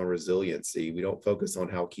focus on resiliency. We don't focus on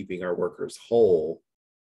how keeping our workers whole,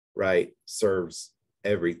 right, serves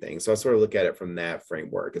everything. So I sort of look at it from that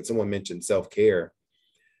framework. And someone mentioned self-care.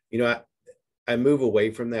 You know, I move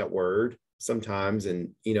away from that word sometimes,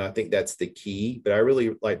 and, you know, I think that's the key, but I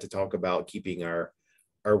really like to talk about keeping our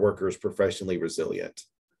workers professionally resilient.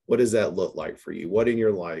 What does that look like for you? What in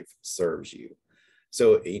your life serves you?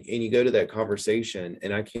 So, and you go to that conversation,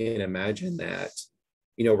 and I can't imagine that,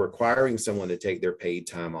 you know, requiring someone to take their paid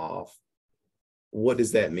time off. What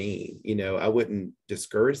does that mean? You know, I wouldn't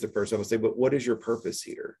discourage the person. I would say, but what is your purpose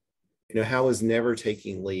here? How is never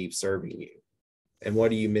taking leave serving you? And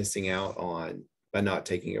what are you missing out on by not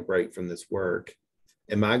taking a break from this work?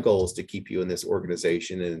 And my goal is to keep you in this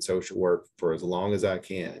organization and in social work for as long as I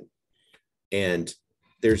can. And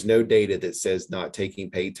there's no data that says not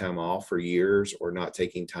taking paid time off for years or not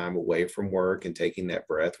taking time away from work and taking that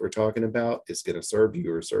breath we're talking about is going to serve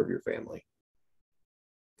you or serve your family.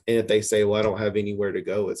 And if they say, well, I don't have anywhere to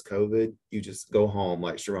go, it's COVID, you just go home,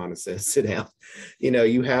 like Sharana says, sit down.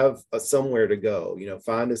 You have somewhere to go,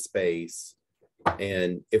 find a space.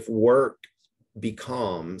 And if work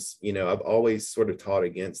becomes, I've always sort of taught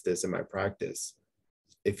against this in my practice.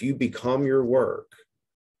 If you become your work,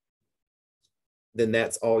 then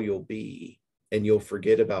that's all you'll be. And you'll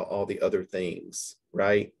forget about all the other things,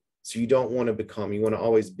 right? So you don't want to become, you want to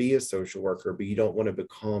always be a social worker, but you don't want to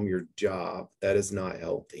become your job. That is not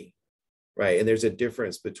healthy, right? And there's a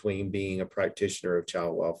difference between being a practitioner of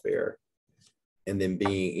child welfare and then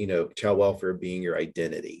being, child welfare being your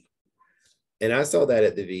identity. And I saw that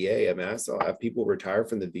at the VA. I mean, I saw people retire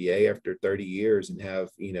from the VA after 30 years and have,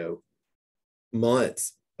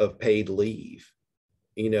 months of paid leave,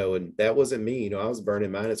 and that wasn't me. I was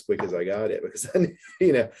burning mine as quick as I got it because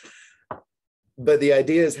but the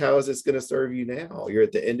idea is, how is this going to serve you now? You're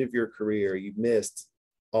at the end of your career. You've missed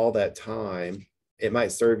all that time. It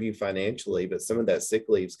might serve you financially, but some of that sick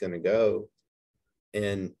leave is going to go.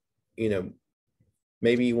 And,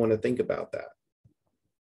 maybe you want to think about that.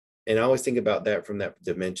 And I always think about that from that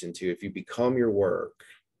dimension too. If you become your work,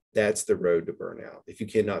 that's the road to burnout. If you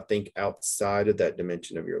cannot think outside of that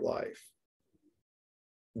dimension of your life,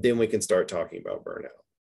 then we can start talking about burnout,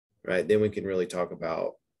 right? Then we can really talk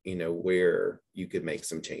about, where you could make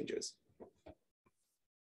some changes.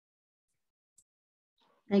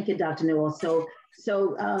 Thank you, Dr. Newell. So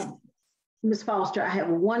Ms. Foster, I have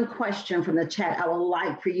one question from the chat I would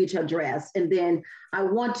like for you to address. And then I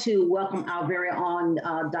want to welcome our very own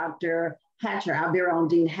Dr. Hatcher, our very own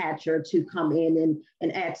Dean Hatcher, to come in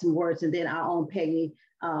and add some words. And then our own Peggy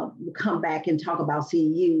will come back and talk about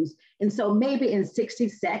CEUs. And so maybe in 60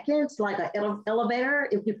 seconds, like an elevator,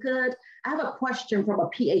 if you could, I have a question from a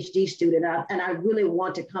PhD student, and I really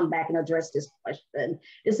want to come back and address this question.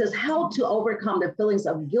 It says, how to overcome the feelings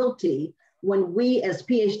of guilty when we as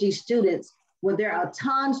PhD students, when there are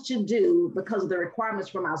tons to do because of the requirements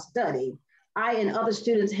from our study, I and other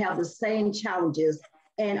students have the same challenges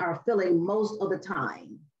and are feeling most of the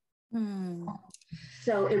time.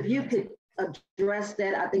 So if you could address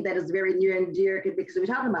that, I think that is very near and dear, because we're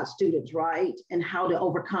talking about students, right? And how to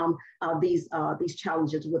overcome these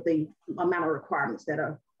challenges with the amount of requirements that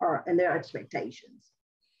are and their expectations.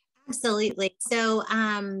 Absolutely. So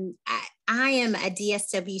I am a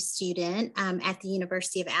DSW student at the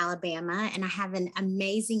University of Alabama, and I have an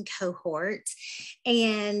amazing cohort.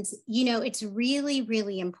 And, it's really,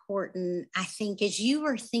 really important, I think, as you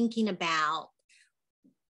are thinking about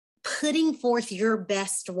putting forth your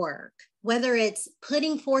best work, whether it's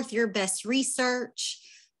putting forth your best research,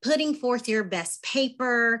 putting forth your best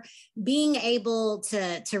paper, being able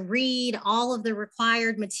to read all of the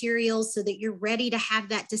required materials so that you're ready to have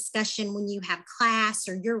that discussion when you have class,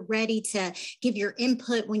 or you're ready to give your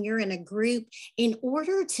input when you're in a group. In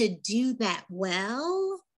order to do that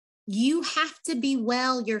well, you have to be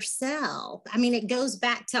well yourself. I mean, it goes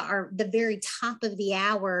back to the very top of the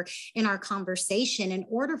hour in our conversation. In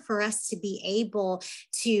order for us to be able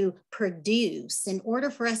to produce, in order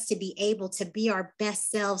for us to be able to be our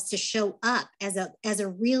best selves, to show up as a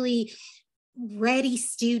really ready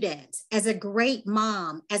student, as a great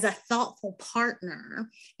mom, as a thoughtful partner,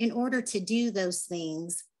 in order to do those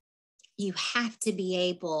things, you have to be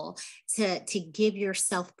able to give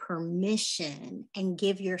yourself permission and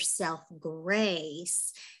give yourself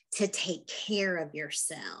grace to take care of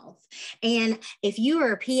yourself. And if you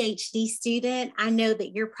are a PhD student, I know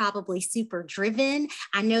that you're probably super driven.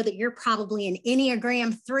 I know that you're probably an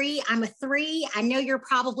Enneagram 3. I'm a 3. I know you're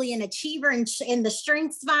probably an achiever in the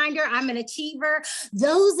Strengths Finder. I'm an achiever.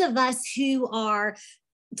 Those of us who are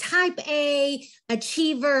type A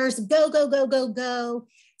achievers, go, go, go, go, go.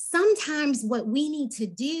 Sometimes what we need to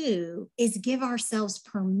do is give ourselves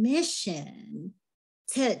permission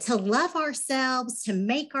to love ourselves, to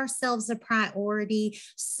make ourselves a priority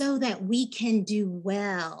so that we can do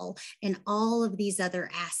well in all of these other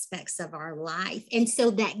aspects of our life. And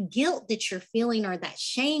so that guilt that you're feeling, or that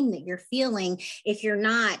shame that you're feeling, if you're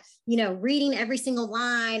not, reading every single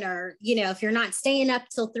line, or, if you're not staying up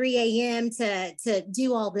till 3 a.m. to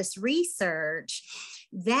do all this research,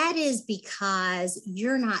 that is because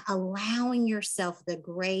you're not allowing yourself the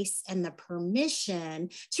grace and the permission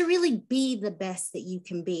to really be the best that you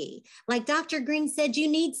can be. Like Dr. Green said, you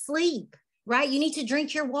need sleep. right? You need to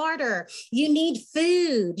drink your water. You need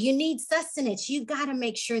food. You need sustenance. You got to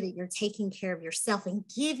make sure that you're taking care of yourself and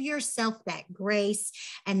give yourself that grace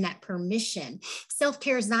and that permission.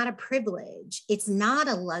 Self-care is not a privilege. It's not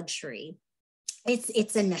a luxury.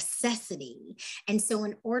 It's a necessity. And so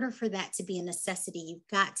in order for that to be a necessity, you've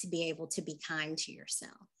got to be able to be kind to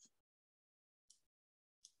yourself.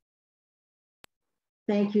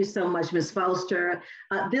 Thank you so much, Ms. Foster.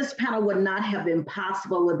 This panel would not have been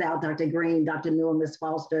possible without Dr. Green, Dr. Newell, Ms.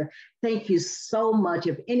 Foster. Thank you so much.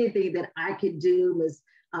 If anything that I could do, Ms.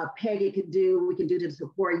 Peggy could do, we can do to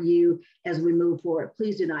support you as we move forward,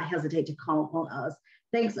 please do not hesitate to call on us.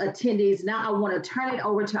 Thanks, attendees. Now I want to turn it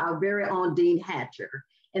over to our very own Dean Hatcher,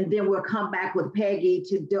 and then we'll come back with Peggy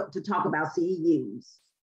to talk about CEUs.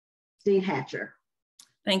 Dean Hatcher.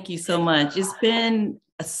 Thank you so much. It's been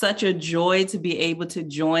such a joy to be able to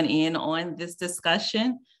join in on this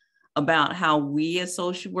discussion about how we as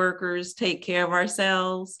social workers take care of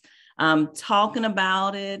ourselves. Talking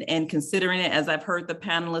about it and considering it, as I've heard the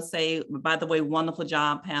panelists say, by the way, wonderful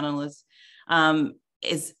job, panelists,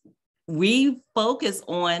 is we focus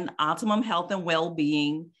on optimum health and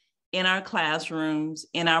well-being in our classrooms,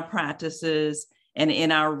 in our practices, and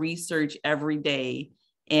in our research every day.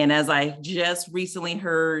 And as I just recently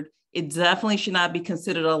heard, it definitely should not be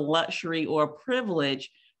considered a luxury or a privilege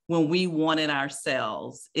when we want it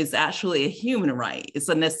ourselves. It's actually a human right. It's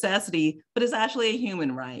a necessity, but it's actually a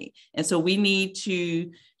human right. And so we need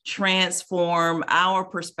to transform our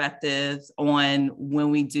perspectives on when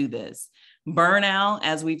we do this. Burnout,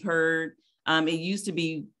 as we've heard, it used to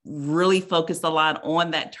be really focused a lot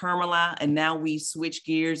on that term a lot, and now we switch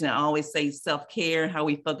gears and always say self-care, how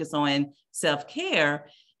we focus on self-care.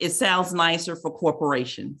 It sounds nicer for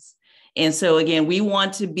corporations. And so again, we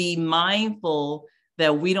want to be mindful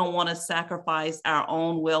that we don't want to sacrifice our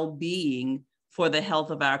own well-being for the health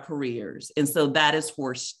of our careers. And so that is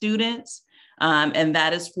for students, and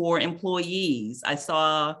that is for employees. I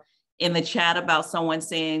saw in the chat about someone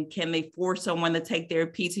saying, can they force someone to take their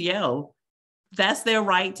PTO? That's their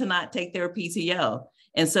right to not take their PTO.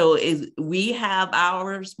 And so we have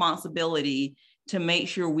our responsibility to make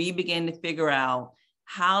sure we begin to figure out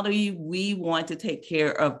how do we want to take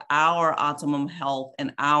care of our optimum health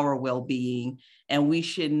and our well-being. And we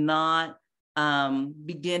should not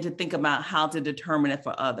begin to think about how to determine it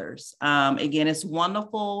for others. Again, it's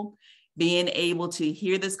wonderful being able to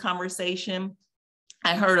hear this conversation.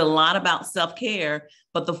 I heard a lot about self-care,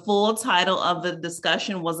 but the full title of the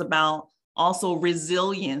discussion was about also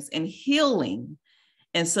resilience and healing.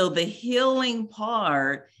 And so the healing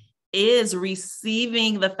part is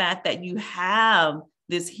receiving the fact that you have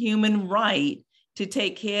this human right to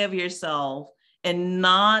take care of yourself and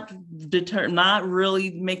not really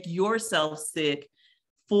make yourself sick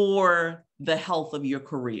for the health of your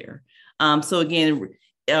career. So again,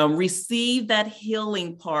 receive that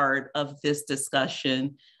healing part of this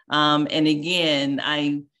discussion. And again,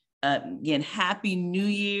 Happy New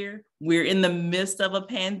Year. We're in the midst of a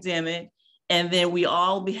pandemic, and then we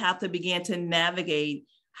all have to begin to navigate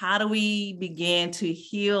how do we begin to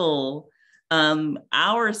heal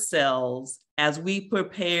ourselves as we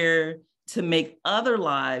prepare to make other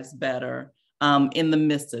lives better in the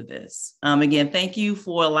midst of this. Again, thank you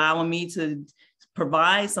for allowing me to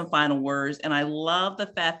provide some final words. And I love the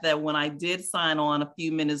fact that when I did sign on a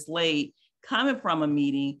few minutes late, coming from a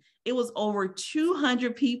meeting, it was over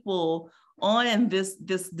 200 people on this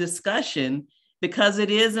discussion, because it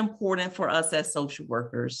is important for us as social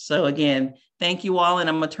workers. So again, thank you all, and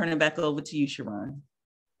I'm gonna turn it back over to you, Sharon.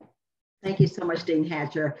 Thank you so much, Dean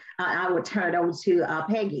Hatcher. I will turn it over to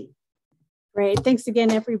Peggy. Great, thanks again,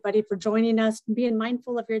 everybody, for joining us and being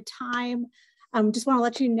mindful of your time. Just wanna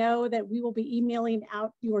let you know that we will be emailing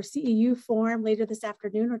out your CEU form later this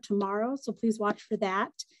afternoon or tomorrow, so please watch for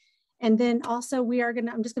that. And then also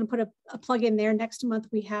I'm just gonna put a plug in there. Next month,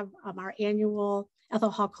 we have our annual Ethel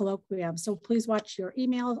Hall Colloquium. So please watch your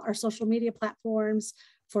emails, our social media platforms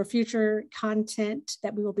for future content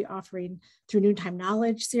that we will be offering through Noontime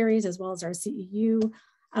Knowledge series, as well as our CEU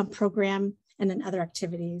program and then other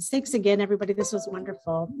activities. Thanks again, everybody. This was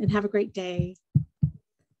wonderful, and have a great day.